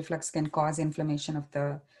acid reflux can cause inflammation of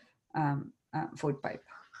the food pipe.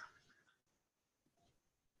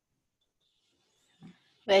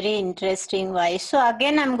 Very interesting, Vice. So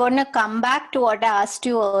again, I'm going to come back to what I asked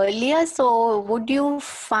you earlier. So would you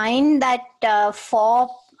find that for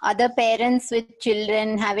other parents with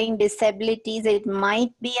children having disabilities, it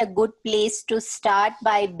might be a good place to start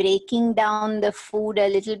by breaking down the food a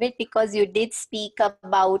little bit, because you did speak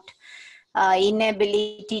about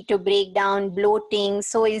inability to break down, bloating.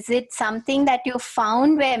 So is it something that you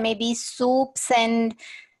found where maybe soups and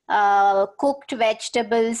cooked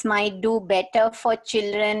vegetables might do better for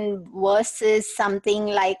children versus something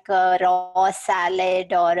like a raw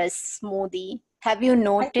salad or a smoothie? Have you I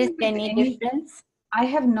noticed think with any difference? I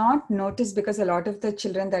have not noticed, because a lot of the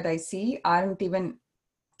children that I see aren't even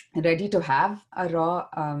ready to have a raw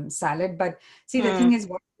salad. But see, the thing Hmm. is,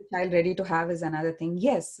 what the child ready to have is another thing.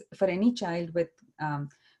 Yes, for any child with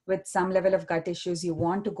some level of gut issues, you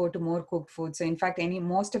want to go to more cooked food. So in fact, any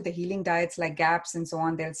most of the healing diets like GAPS and so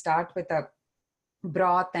on, they'll start with a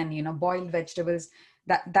broth and boiled vegetables.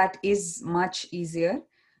 That is much easier.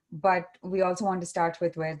 But we also want to start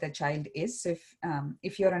with where the child is. So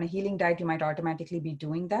if you're on a healing diet, you might automatically be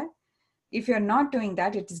doing that. If you're not doing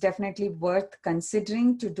that, it is definitely worth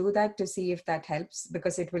considering to do that, to see if that helps,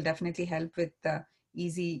 because it will definitely help with the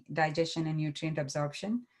easy digestion and nutrient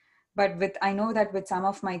absorption. But I know that with some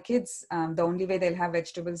of my kids, the only way they'll have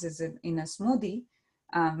vegetables is in a smoothie.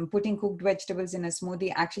 Putting cooked vegetables in a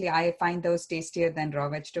smoothie, actually I find those tastier than raw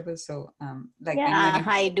vegetables. So like when Yeah, you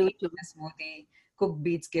I put do beets too. in a smoothie, cooked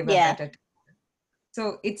beets give a Yeah. better.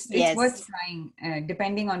 So it's worth Yes. trying,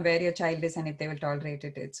 depending on where your child is and if they will tolerate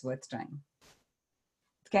it. It's worth trying.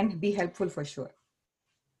 It can be helpful for sure.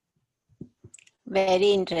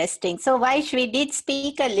 Very interesting. So, Vaish, we did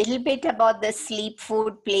speak a little bit about the sleep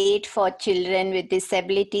food plate for children with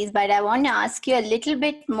disabilities, but I want to ask you a little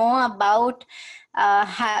bit more about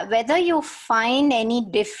whether you find any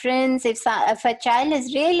difference if a child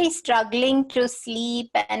is really struggling to sleep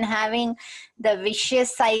and having the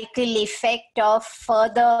vicious cycle effect of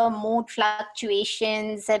further mood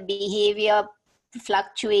fluctuations, behavior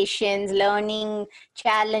fluctuations, learning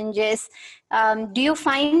challenges. Do you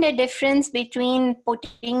find a difference between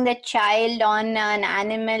putting the child on an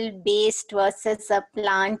animal based versus a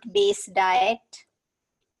plant based diet?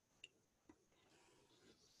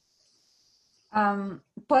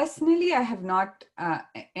 Personally, I have not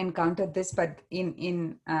encountered this, but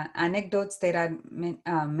in anecdotes, there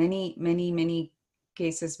are many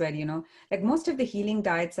cases where like most of the healing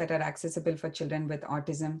diets that are accessible for children with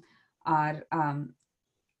autism are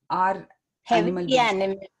are animal Heavily based.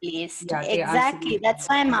 animal based. Yeah, they are Exactly. severely That's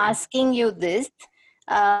why I'm animal. asking you this.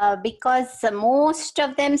 Because most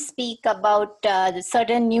of them speak about the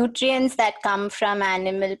certain nutrients that come from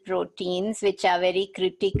animal proteins, which are very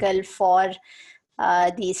critical for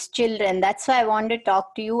these children. That's why I want to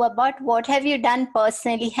talk to you about what have you done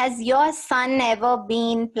personally. Has your son ever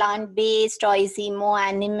been plant based, or is he more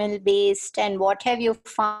animal based? And what have you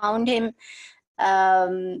found him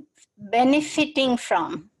benefiting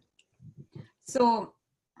from? So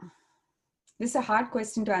this is a hard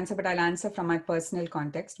question to answer, but I'll answer from my personal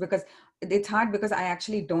context, because it's hard because I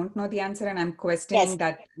actually don't know the answer and I'm questioning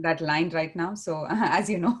Yes. that line right now. So as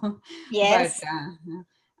you know, but Yes.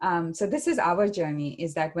 so this is our journey.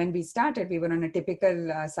 Is that when we started, we were on a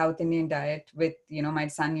typical South Indian diet with my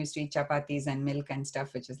son used to eat chapatis and milk and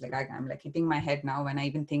stuff, which is like I'm like hitting my head now when I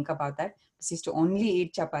even think about that. He used to only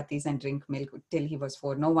eat chapatis and drink milk till he was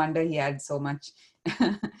 4. No wonder he had so much.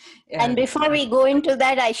 And before we go into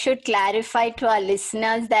that, I should clarify to our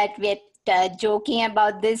listeners that we're joking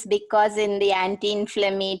about this because in the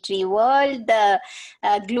anti-inflammatory world, the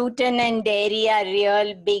gluten and dairy are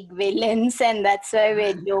real big villains, and that's why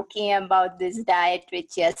we're joking about this diet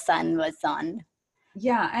which your son was on.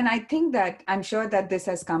 Yeah, and I think that I'm sure that this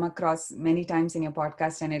has come across many times in your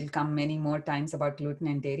podcast, and it'll come many more times about gluten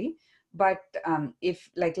and dairy. But if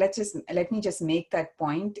like let me just make that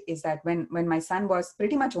point, is that when my son was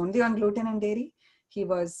pretty much only on gluten and dairy, he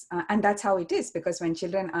was, and that's how it is, because when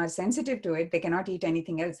children are sensitive to it, they cannot eat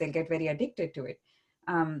anything else. They'll get very addicted to it.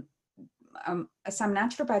 Um, some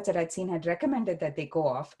naturopaths that I'd seen had recommended that they go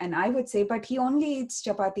off, and I would say, but he only eats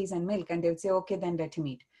chapatis and milk, and they would say, okay, then let him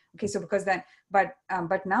eat. Okay, so because then, but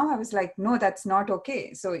now I was like, no, that's not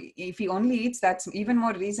okay. So if he only eats, that's even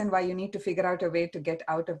more reason why you need to figure out a way to get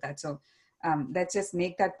out of that. So let's just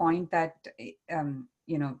make that point that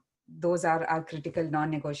those are our critical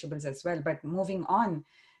non-negotiables as well. But moving on,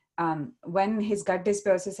 when his gut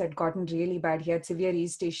dysbiosis had gotten really bad, he had severe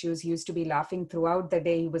yeast issues. He used to be laughing throughout the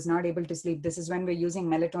day. He was not able to sleep. This is when we're using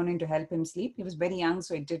melatonin to help him sleep. He was very young,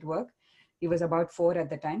 so it did work. He was about 4 at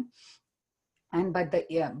the time. And but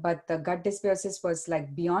the gut dysbiosis was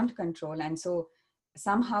like beyond control. And so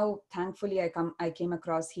somehow, thankfully, I came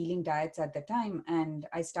across healing diets at the time, and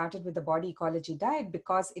I started with the body ecology diet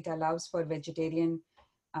because it allows for vegetarian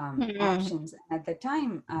Hmm. options. And at the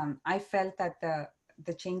time, I felt that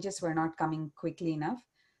the changes were not coming quickly enough.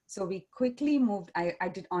 So we quickly moved. I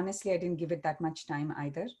did honestly, I didn't give it that much time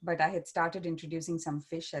either, but I had started introducing some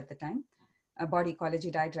fish at the time. A body ecology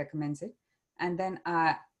diet recommends it. And then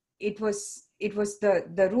it was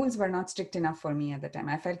the rules were not strict enough for me at the time.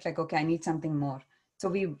 I felt like, okay, I need something more. So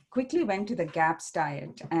we quickly went to the GAPS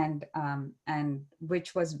diet, and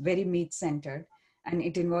which was very meat centered. and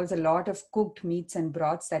it involves a lot of cooked meats and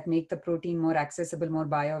broths that make the protein more accessible, more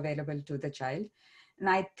bioavailable to the child. And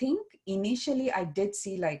I think initially I did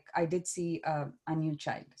see a new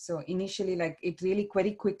child. So initially, like, it really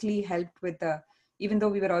very quickly helped with the, even though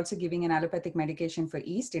we were also giving an allopathic medication for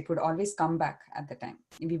yeast, it would always come back at the time.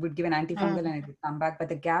 We would give an antifungal and it would come back, but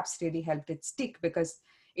the gaps really helped it stick because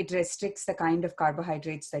it restricts the kind of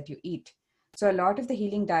carbohydrates that you eat. So a lot of the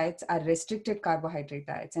healing diets are restricted carbohydrate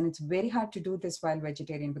diets, and it's very hard to do this while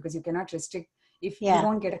vegetarian because you cannot restrict, if you Yeah.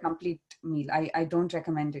 won't get a complete meal. I don't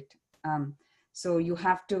recommend it. So you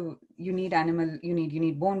have to, you need animal, you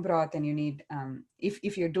need bone broth, and you need,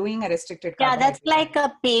 if you're doing a restricted Yeah, that's carbohydrate like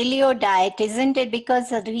a paleo diet, isn't it?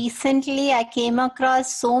 Because recently I came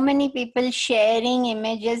across so many people sharing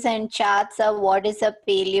images and charts of what is a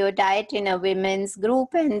paleo diet in a women's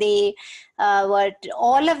group, and they were,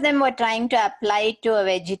 all of them were trying to apply it to a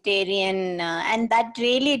vegetarian, and that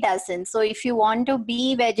really doesn't. So if you want to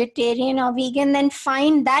be vegetarian or vegan, then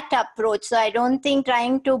find that approach. So I don't think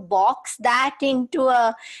trying to box that into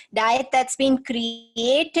a diet that's been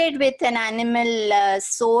created with an animal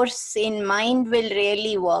source in mind will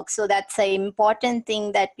really work. So that's an important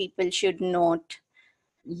thing that people should note.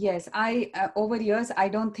 Yes, I over years I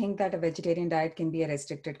don't think that a vegetarian diet can be a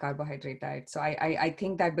restricted carbohydrate diet. So I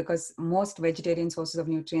think that because most vegetarian sources of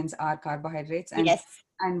nutrients are carbohydrates, Yes.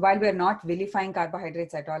 and while we're not vilifying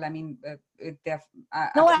carbohydrates at all, I mean, they're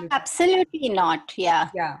No, absolutely, absolutely not. Yeah.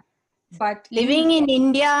 yeah. But in, Living in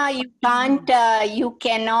India, Mhm. you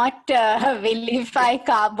cannot vilify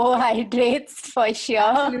carbohydrates for sure.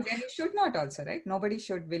 Absolutely, and you should not also, right? Nobody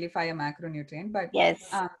should vilify a macronutrient, Yes.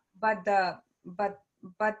 uh, but the but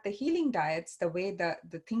but the healing diets, the way the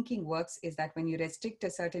thinking works is that when you restrict a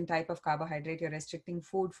certain type of carbohydrate, you're restricting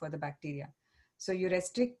food for the bacteria. So you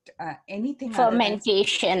restrict anything other than,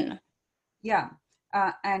 Fermentation. yeah,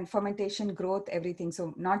 and fermentation, growth, everything.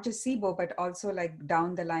 So not just SIBO, but also like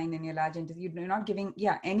down the line in your large intestine, you're not giving,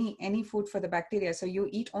 yeah, any food for the bacteria. So you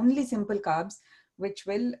eat only simple carbs, which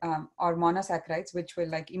will, or monosaccharides, which will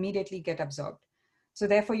like immediately get absorbed. So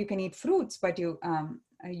therefore, you can eat fruits, but you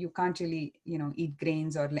can't really, eat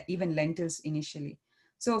grains or even lentils initially.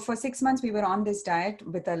 So for 6 months, we were on this diet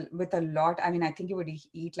with a lot. I mean, I think he would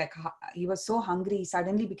eat like, he was so hungry. He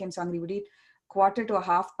suddenly became so hungry. He would eat quarter to a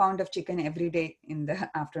half pound of chicken every day in the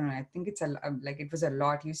afternoon. I think it's like, it was a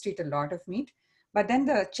lot. He used to eat a lot of meat, but then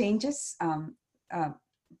the changes uh,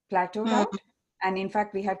 plateaued Hmm. out. And in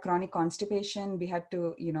fact, we had chronic constipation. We had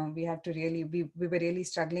to really, we were really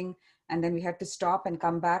struggling. And then we had to stop and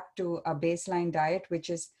come back to a baseline diet, which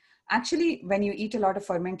is actually, when you eat a lot of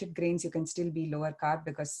fermented grains, you can still be lower carb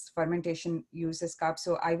because fermentation uses carbs.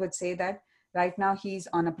 So I would say that right now, he's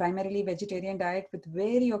on a primarily vegetarian diet with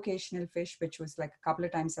very occasional fish, which was like a couple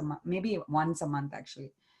of times a month, maybe once a month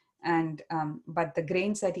actually. And but the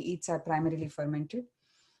grains that he eats are primarily fermented.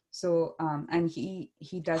 So and he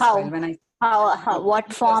does well. How? When I How? What he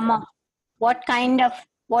does form of? well. What kind of?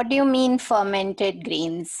 What do you mean fermented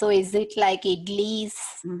grains? So is it like idlis?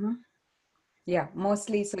 Mm-hmm. Yeah,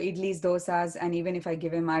 mostly so idlis, dosas, and even if I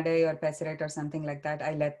give him adai or peseret or something like that,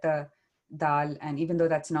 I let the dal, and even though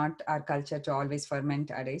that's not our culture to always ferment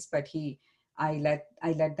adais, but I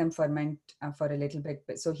let them ferment for a little bit.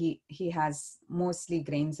 So he has mostly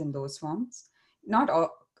grains in those forms, not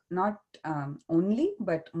all, not only,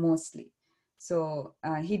 but mostly. So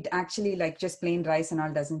he actually, like, just plain rice and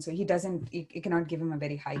all doesn't. So he doesn't. You cannot give him a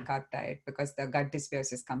very high carb diet because the gut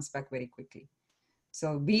dysbiosis comes back very quickly.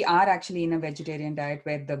 So we are actually in a vegetarian diet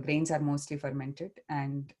where the grains are mostly fermented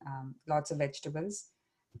and lots of vegetables,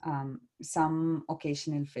 some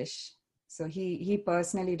occasional fish. So he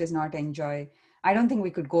personally does not enjoy. I don't think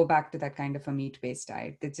we could go back to that kind of a meat-based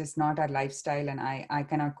diet. It's just not our lifestyle, and I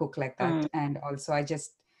cannot cook like that. Mm, And also, I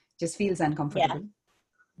just feels yeah. uncomfortable.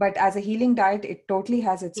 But as a healing diet, it totally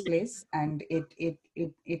has its place, and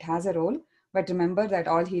it has a role. But remember that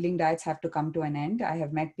all healing diets have to come to an end. I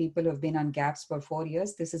have met people who have been on gaps for 4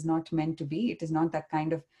 years. This is not meant to be. It is not that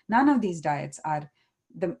kind of, none of these diets are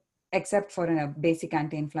the, except for a basic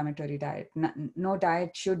anti-inflammatory diet. No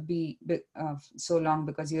diet should be so long,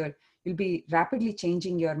 because you'll be rapidly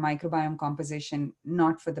changing your microbiome composition,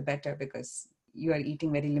 not for the better, because you are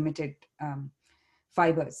eating very limited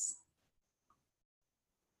fibers.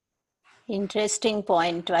 Interesting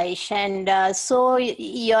point, Vaish. And so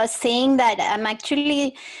you're saying that I'm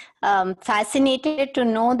actually fascinated to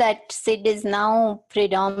know that Sid is now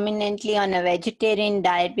predominantly on a vegetarian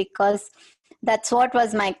diet, because that's what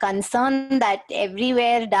was my concern, that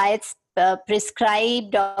everywhere diets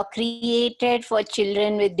prescribed or created for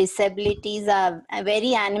children with disabilities are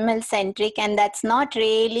very animal centric, and that's not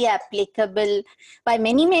really applicable by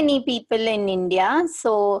many people in India.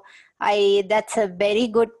 So that's a very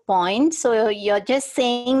good point. So you're just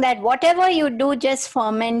saying that whatever you do, just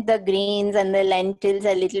ferment the greens and the lentils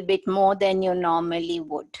a little bit more than you normally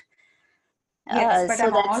would. Yes, but So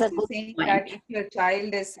I'm that's a also good saying point. that if your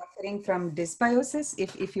child is suffering from dysbiosis,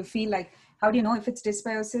 if you feel like, how do you know if it's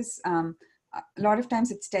dysbiosis? A lot of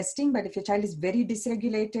times it's testing, but if your child is very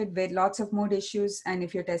dysregulated with lots of mood issues, and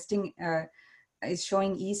if your testing is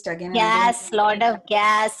showing yeast again and again,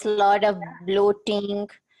 Gas, lot of bloating.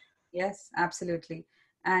 yes, absolutely.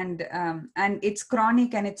 And it's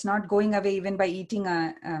chronic and it's not going away even by eating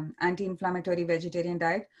a anti-inflammatory vegetarian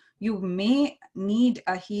diet. You may need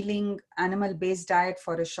a healing animal-based diet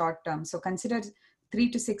for a short term. So consider 3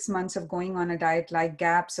 to 6 months of going on a diet like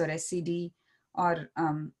GAPS or SCD, or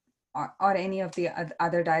or any of the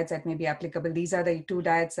other diets that may be applicable. These are the two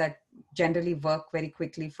diets that generally work very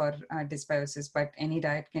quickly for dysbiosis. But any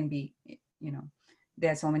diet can be, you know,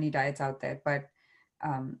 there are so many diets out there. But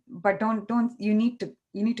don't you need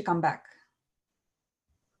to come back.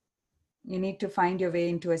 You need to find your way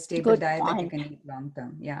into a stable Good diet that you point. can eat long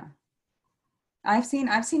term. Yeah, I've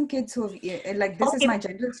seen kids who like, this is Okay, my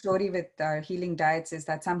general story with healing diets, is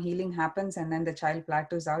that some healing happens and then the child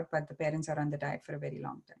plateaus out, but the parents are on the diet for a very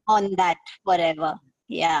long time. on that forever. Yeah.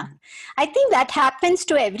 Yeah. I think that happens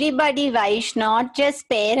to everybody, Vaish, not just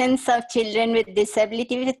parents of children with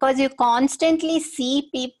disability, because you constantly see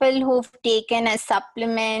people who've taken a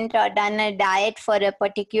supplement or done a diet for a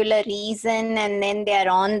particular reason, and then they're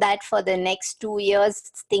on that for the next 2 years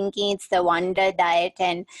thinking it's the wonder diet.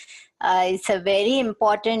 And it's a very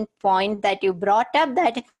important point that you brought up,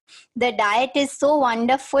 that the diet is so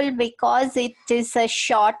wonderful because it is a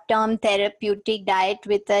short term therapeutic diet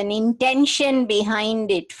with an intention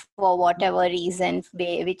behind it for whatever reason,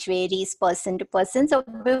 which varies person to person. So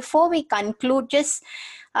before we conclude, just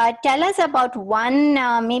tell us about one,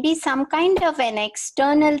 maybe some kind of an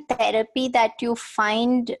external therapy that you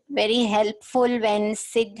find very helpful when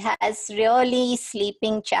Sid has really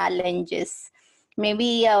sleeping challenges.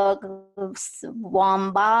 Maybe a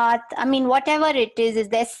warm bath. I mean, whatever it is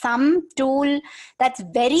there some tool that's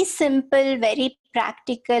very simple, very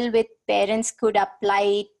practical, with parents could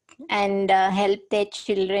apply and help their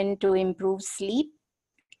children to improve sleep?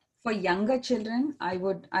 For younger children, I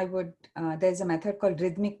would there's a method called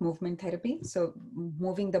rhythmic movement therapy. So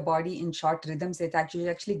moving the body in short rhythms,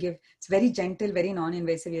 it's very gentle, very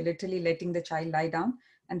non-invasive. You're literally letting the child lie down,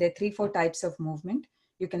 and there are 3 4 types of movement.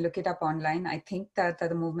 You can look it up online. I think that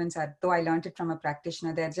the movements are, though I learned it from a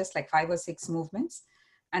practitioner, they're just like 5 or 6 movements,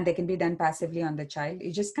 and they can be done passively on the child.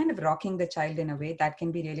 You're just kind of rocking the child in a way that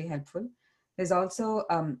can be really helpful. There's also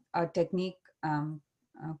a technique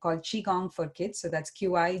called Qigong for kids. So that's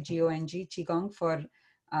Qigong, Qigong for,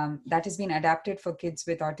 that has been adapted for kids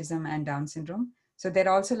with autism and Down syndrome. So there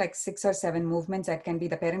are also like 6 or 7 movements that can be,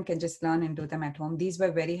 the parent can just learn and do them at home. These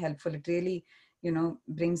were very helpful. It really,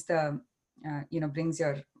 brings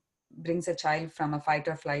brings a child from a fight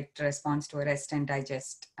or flight response to a rest and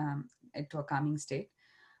digest, to a calming state.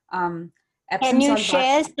 Um, Can Epsom you salt bath.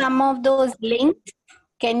 share some of those links?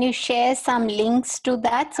 Can you share some links to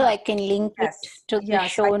that so I can link it Yes, to the yes. I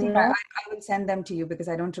show think notes? I will send them to you because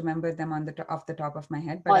I don't remember them off the top of my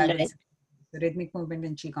head. But All I will right. send the rhythmic movement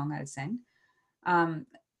and qigong. I'll send. Um,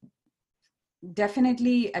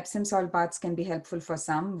 Definitely, Epsom salt baths can be helpful for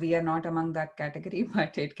some. We are not among that category,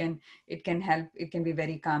 but it can help. It can be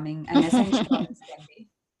very calming, and essential oils can be.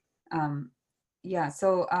 Um, yeah,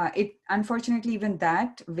 so it, unfortunately, even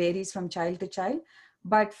that varies from child to child.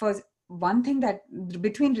 But for one thing, that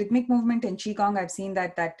between rhythmic movement and qigong, I've seen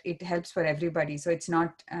that it helps for everybody. So it's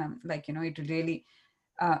not like, it really,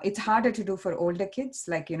 it's harder to do for older kids.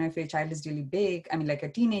 Like, if your child is really big, I mean, like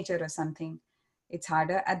a teenager or something, it's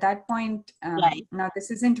harder at that point. Right. Now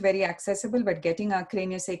this isn't very accessible, but getting a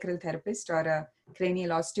craniosacral therapist or a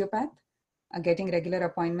cranial osteopath, getting regular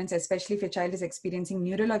appointments, especially if your child is experiencing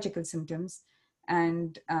neurological symptoms,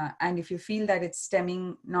 and if you feel that it's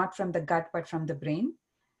stemming not from the gut but from the brain,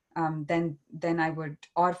 then I would,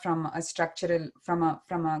 or from a structural, from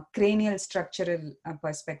a cranial structural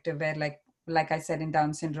perspective, where, like I said, in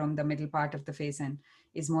Down syndrome, the middle part of the face and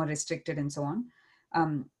is more restricted and so on.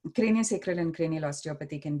 Craniosacral and cranial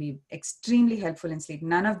osteopathy can be extremely helpful in sleep.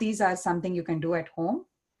 None of these are something you can do at home.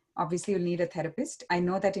 Obviously, you'll need a therapist. I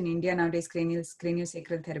know that in India nowadays,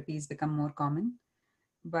 craniosacral therapy has become more common,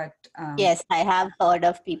 but Yes, I have heard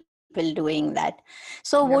of people doing that.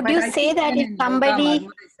 So would yeah, you but say I that think if even in yoga, somebody,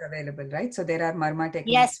 marma is available, right? So there are marma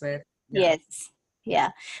yes, techniques where, yeah. yes, Yeah.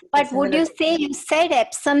 It's a But would similar you to say, you said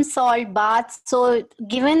Epsom salt baths, so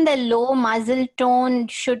given the low muzzle tone,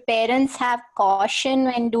 should parents have caution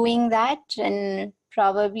when doing that and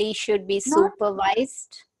probably should be not.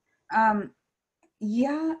 supervised? Um,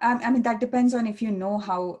 Yeah, I mean, that depends on if you know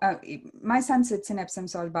how. My son sits in Epsom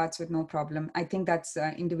salt baths with no problem. I think that's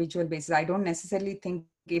individual basis. I don't necessarily think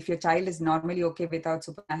if your child is normally okay without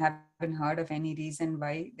super, I haven't heard of any reason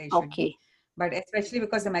why they should be. Okay. But especially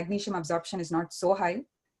because the magnesium absorption is not so high,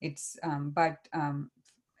 it's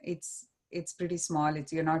pretty small.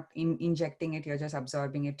 It's you're not injecting it; you're just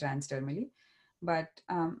absorbing it transdermally. But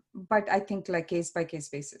I think like case by case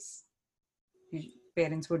basis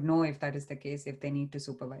parents would know if that is the case, if they need to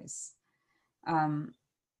supervise. Um,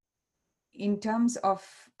 in terms of,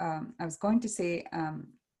 I was going to say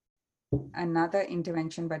another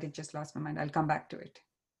intervention, but it just lost my mind. I'll come back to it.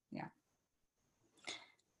 Yeah.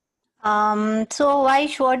 So,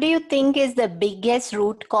 Vaish, what do you think is the biggest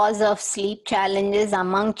root cause of sleep challenges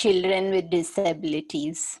among children with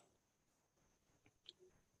disabilities?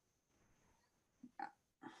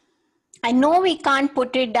 I know we can't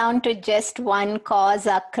put it down to just one cause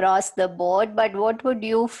across the board, but what would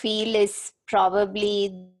you feel is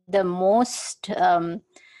probably the most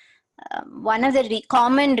one of the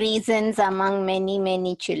common reasons among many,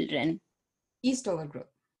 many children? Yeast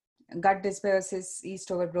overgrowth, gut dysbiosis,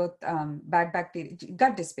 yeast overgrowth, bad bacteria,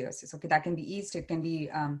 gut dysbiosis. Okay, that can be yeast, it can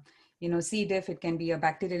be, C. diff, it can be a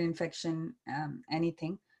bacterial infection,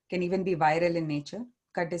 anything. Can even be viral in nature.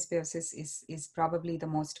 Gut dysbiosis is probably the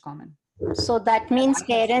most common. So that means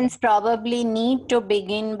parents probably need to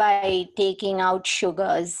begin by taking out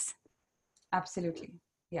sugars. Absolutely.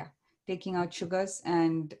 Yeah. Taking out sugars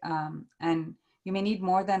and you may need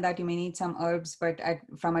more than that. You may need some herbs, but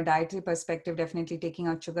from a dietary perspective, definitely taking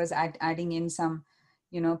out sugars, adding in some,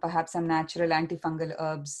 perhaps some natural antifungal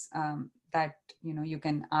herbs that, you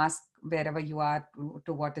can ask wherever you are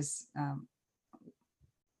to what is,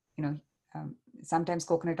 you know, sometimes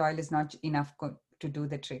coconut oil is not enough to do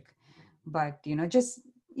the trick, but, just,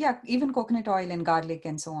 yeah, even coconut oil and garlic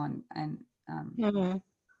and so on. And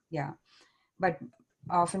yeah. But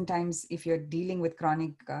oftentimes, if you're dealing with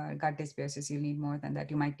chronic gut dysbiosis, you'll need more than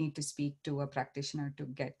that. You might need to speak to a practitioner to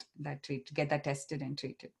get that tested and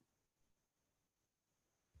treated.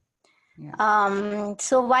 Yeah.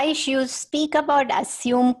 So why should you speak about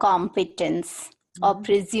assume competence or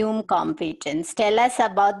presume competence? Tell us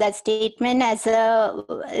about that statement as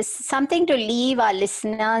something to leave our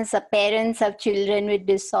listeners, our parents of children with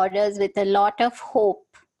disorders with a lot of hope.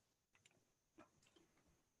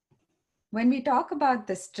 When we talk about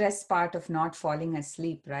the stress part of not falling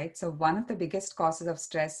asleep, right? So one of the biggest causes of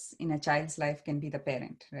stress in a child's life can be the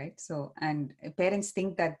parent, right? So, and parents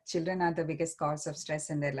think that children are the biggest cause of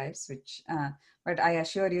stress in their lives, but I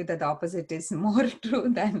assure you that the opposite is more true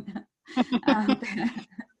than. um,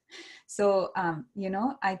 so,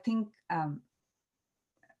 I think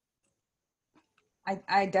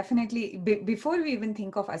I definitely, before we even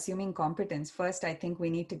think of assuming competence, first, I think we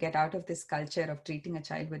need to get out of this culture of treating a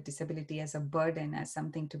child with disability as a burden, as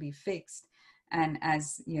something to be fixed. And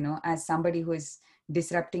as somebody who is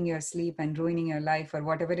disrupting your sleep and ruining your life or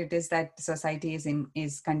whatever it is that society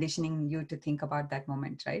is conditioning you to think about that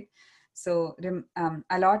moment, right? So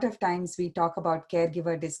a lot of times we talk about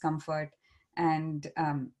caregiver discomfort and,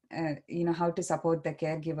 how to support the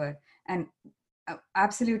caregiver. And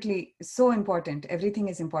absolutely so important, everything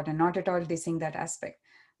is important, not at all dissing that aspect,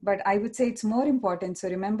 but I would say it's more important. So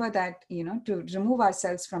remember that, to remove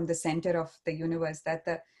ourselves from the center of the universe, that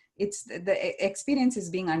the experience is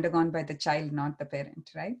being undergone by the child, not the parent,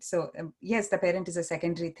 right? So yes, the parent is a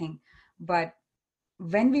secondary thing, but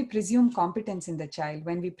when we presume competence in the child,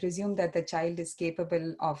 when we presume that the child is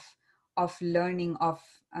capable of learning, of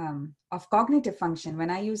cognitive function. When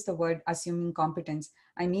I use the word assuming competence,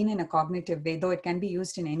 I mean in a cognitive way, though it can be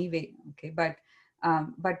used in any way. Okay, but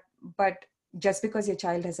just because your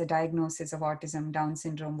child has a diagnosis of autism, Down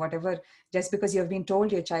syndrome, whatever, just because you have been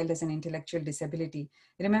told your child has an intellectual disability,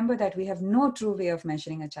 remember that we have no true way of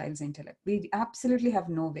measuring a child's intellect. We absolutely have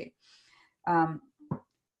no way. Um,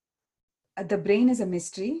 the brain is a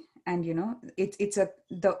mystery, and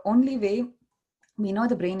the only way we know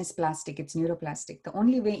the brain is plastic, it's neuroplastic. The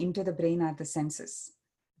only way into the brain are the senses.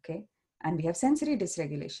 Okay, and we have sensory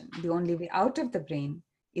dysregulation. The only way out of the brain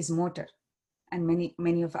is motor, and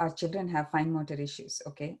many of our children have fine motor issues,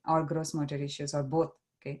 okay, or gross motor issues, or both.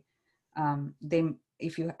 Okay, they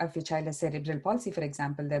if your child has cerebral palsy, for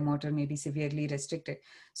example, their motor may be severely restricted.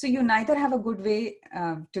 So you neither have a good way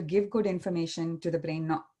to give good information to the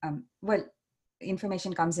brain.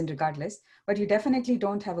 Information comes in regardless, but you definitely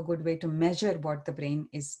don't have a good way to measure what the brain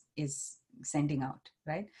is sending out,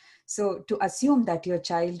 right? So to assume that your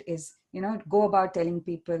child is, go about telling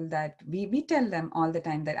people that we tell them all the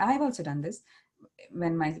time that I've also done this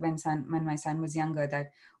when my son was younger,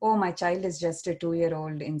 that, oh, my child is just a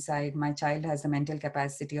 2-year-old inside, my child has the mental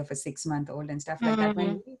capacity of a 6-month-old and stuff like that.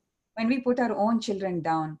 When we put our own children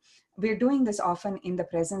down, we're doing this often in the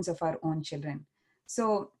presence of our own children.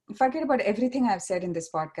 So forget about everything I've said in this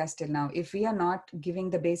podcast till now. If we are not giving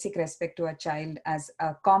the basic respect to a child as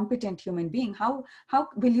a competent human being, how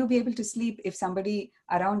will you be able to sleep if somebody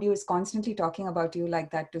around you is constantly talking about you like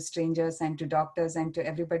that to strangers and to doctors and to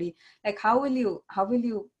everybody? Like, how will you,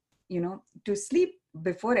 to sleep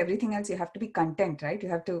before everything else, you have to be content, right? You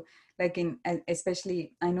have to, like,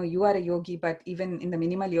 especially, I know you are a yogi, but even in the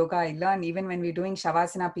minimal yoga I learned, even when we're doing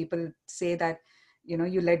shavasana, people say that,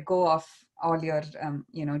 you let go of all your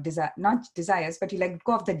not desires, but you let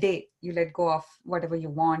go of the day, you let go of whatever you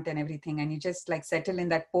want and everything, and you just like settle in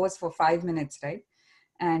that pose for 5 minutes, right?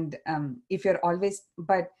 And if you're always,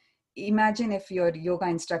 but imagine if your yoga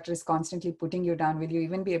instructor is constantly putting you down, will you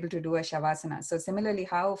even be able to do a shavasana? So similarly,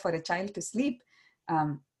 how for a child to sleep,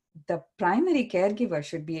 um, the primary caregiver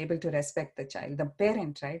should be able to respect the child, the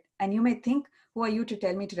parent, right? And you may think, who are you to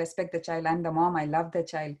tell me to respect the child? I'm the mom, I love the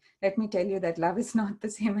child. Let me tell you that love is not the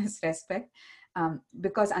same as respect,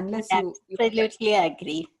 because unless you Absolutely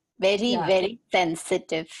agree. Very, yeah. very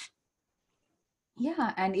sensitive.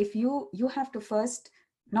 Yeah, and if you have to first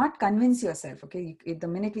not convince yourself, okay? The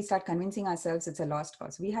minute we start convincing ourselves, it's a lost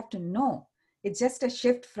cause. We have to know. It's just a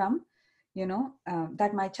shift from,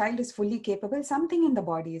 that my child is fully capable. Something in the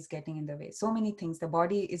body is getting in the way. So many things. The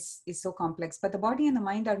body is so complex, but the body and the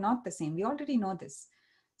mind are not the same. We already know this.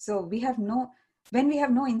 So when we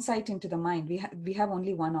have no insight into the mind, we have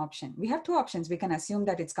only one option. We have two options. We can assume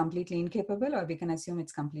that it's completely incapable, or we can assume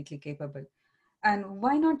it's completely capable. And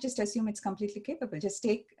why not just assume it's completely capable? Just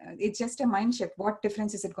it's just a mind shift. What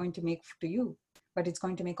difference is it going to make to you? But it's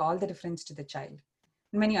going to make all the difference to the child.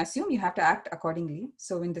 And when you assume, you have to act accordingly.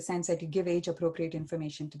 So in the sense that you give age appropriate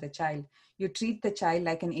information to the child, you treat the child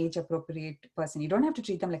like an age appropriate person. You don't have to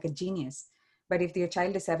treat them like a genius. But if your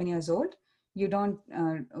child is 7 years old, you don't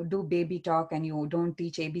do baby talk and you don't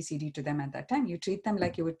teach ABCD to them at that time. You treat them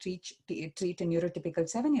like you would treat a neurotypical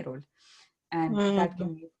 7-year-old, and that Mm,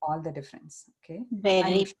 can make all the difference. Okay, I'm very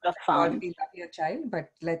sure that you profound. already love your child,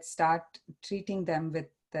 but let's start treating them with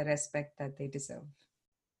the respect that they deserve.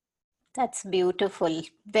 That's beautiful.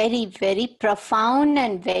 Very, very profound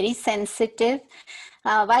and very sensitive.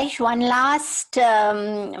 Vaish, one last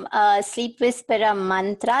sleep whisperer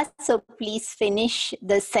mantra. So please finish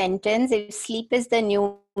the sentence. If sleep is the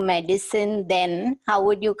new medicine, then how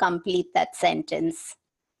would you complete that sentence?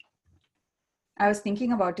 I was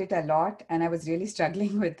thinking about it a lot and I was really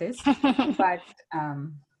struggling with this, but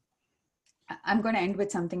I'm going to end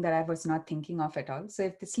with something that I was not thinking of at all. So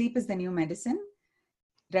if the sleep is the new medicine,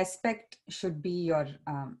 respect should be your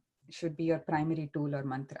primary tool or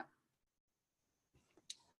mantra.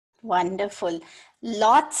 Wonderful.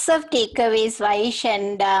 Lots of takeaways, Vaish.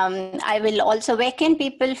 And I will also, where can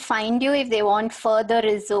people find you if they want further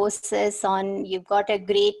resources on, you've got a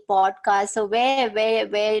great podcast. So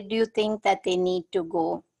where do you think that they need to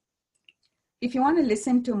go? If you want to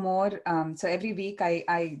listen to more, so every week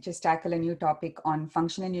I just tackle a new topic on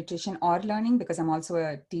functional nutrition or learning, because I'm also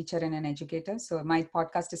a teacher and an educator. So my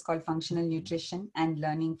podcast is called Functional Nutrition and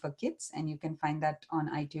Learning for Kids, and you can find that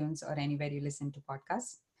on iTunes or anywhere you listen to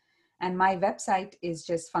podcasts. And my website is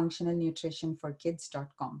just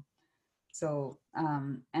functionalnutritionforkids.com. So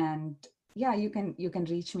and yeah, you can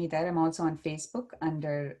reach me there. I'm also on Facebook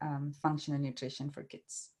under Functional Nutrition for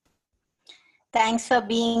Kids. Thanks for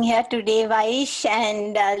being here today, Vaish.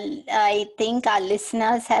 And I think our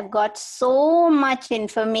listeners have got so much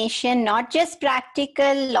information, not just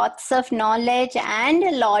practical, lots of knowledge and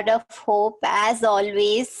a lot of hope, as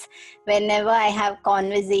always, whenever I have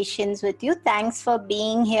conversations with you. Thanks for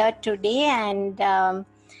being here today. And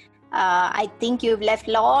I think you've left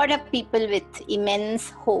a lot of people with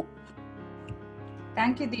immense hope.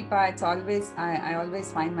 Thank you, Deepa. It's always I always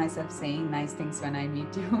find myself saying nice things when I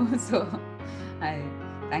meet you. So I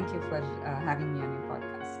thank you for having me on your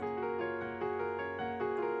podcast.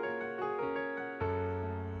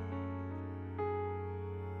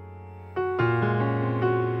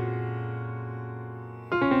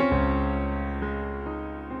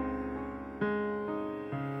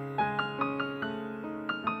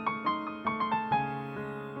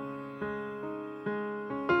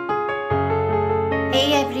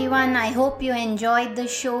 Hey everyone. everyone. I hope you enjoyed the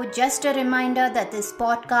show. Just a reminder that this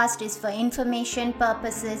podcast is for information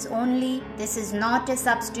purposes only. This is not a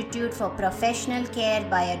substitute for professional care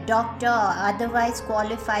by a doctor or otherwise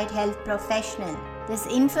qualified health professional. This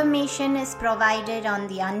information is provided on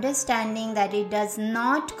the understanding that it does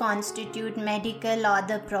not constitute medical or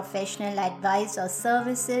other professional advice or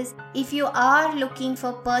services. If you are looking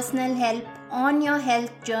for personal help on your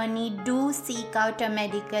health journey, do seek out a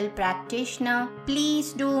medical practitioner.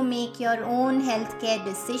 Please do make your own healthcare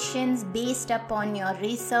decisions based upon your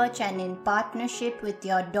research and in partnership with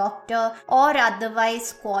your doctor or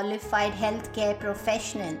otherwise qualified healthcare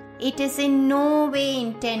professional. It is in no way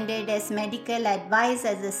intended as medical advice,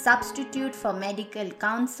 as a substitute for medical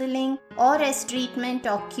counseling, or as treatment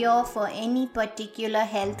or cure for any particular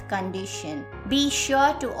health condition. Be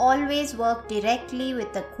sure to always work directly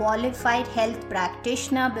with a qualified health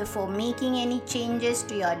practitioner before making any changes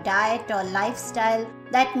to your diet or lifestyle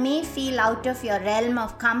that may feel out of your realm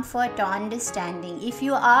of comfort or understanding. If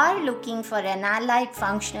you are looking for an allied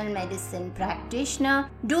functional medicine practitioner,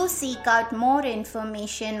 do seek out more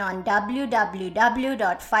information on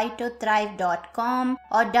www.phytothrive.com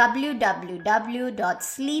or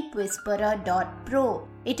www.sleepwhisperer.pro.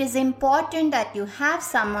 It is important that you have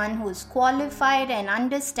someone who is qualified and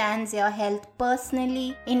understands your health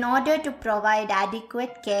personally in order to provide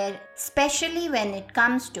adequate care, especially when it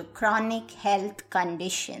comes to chronic health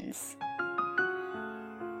conditions.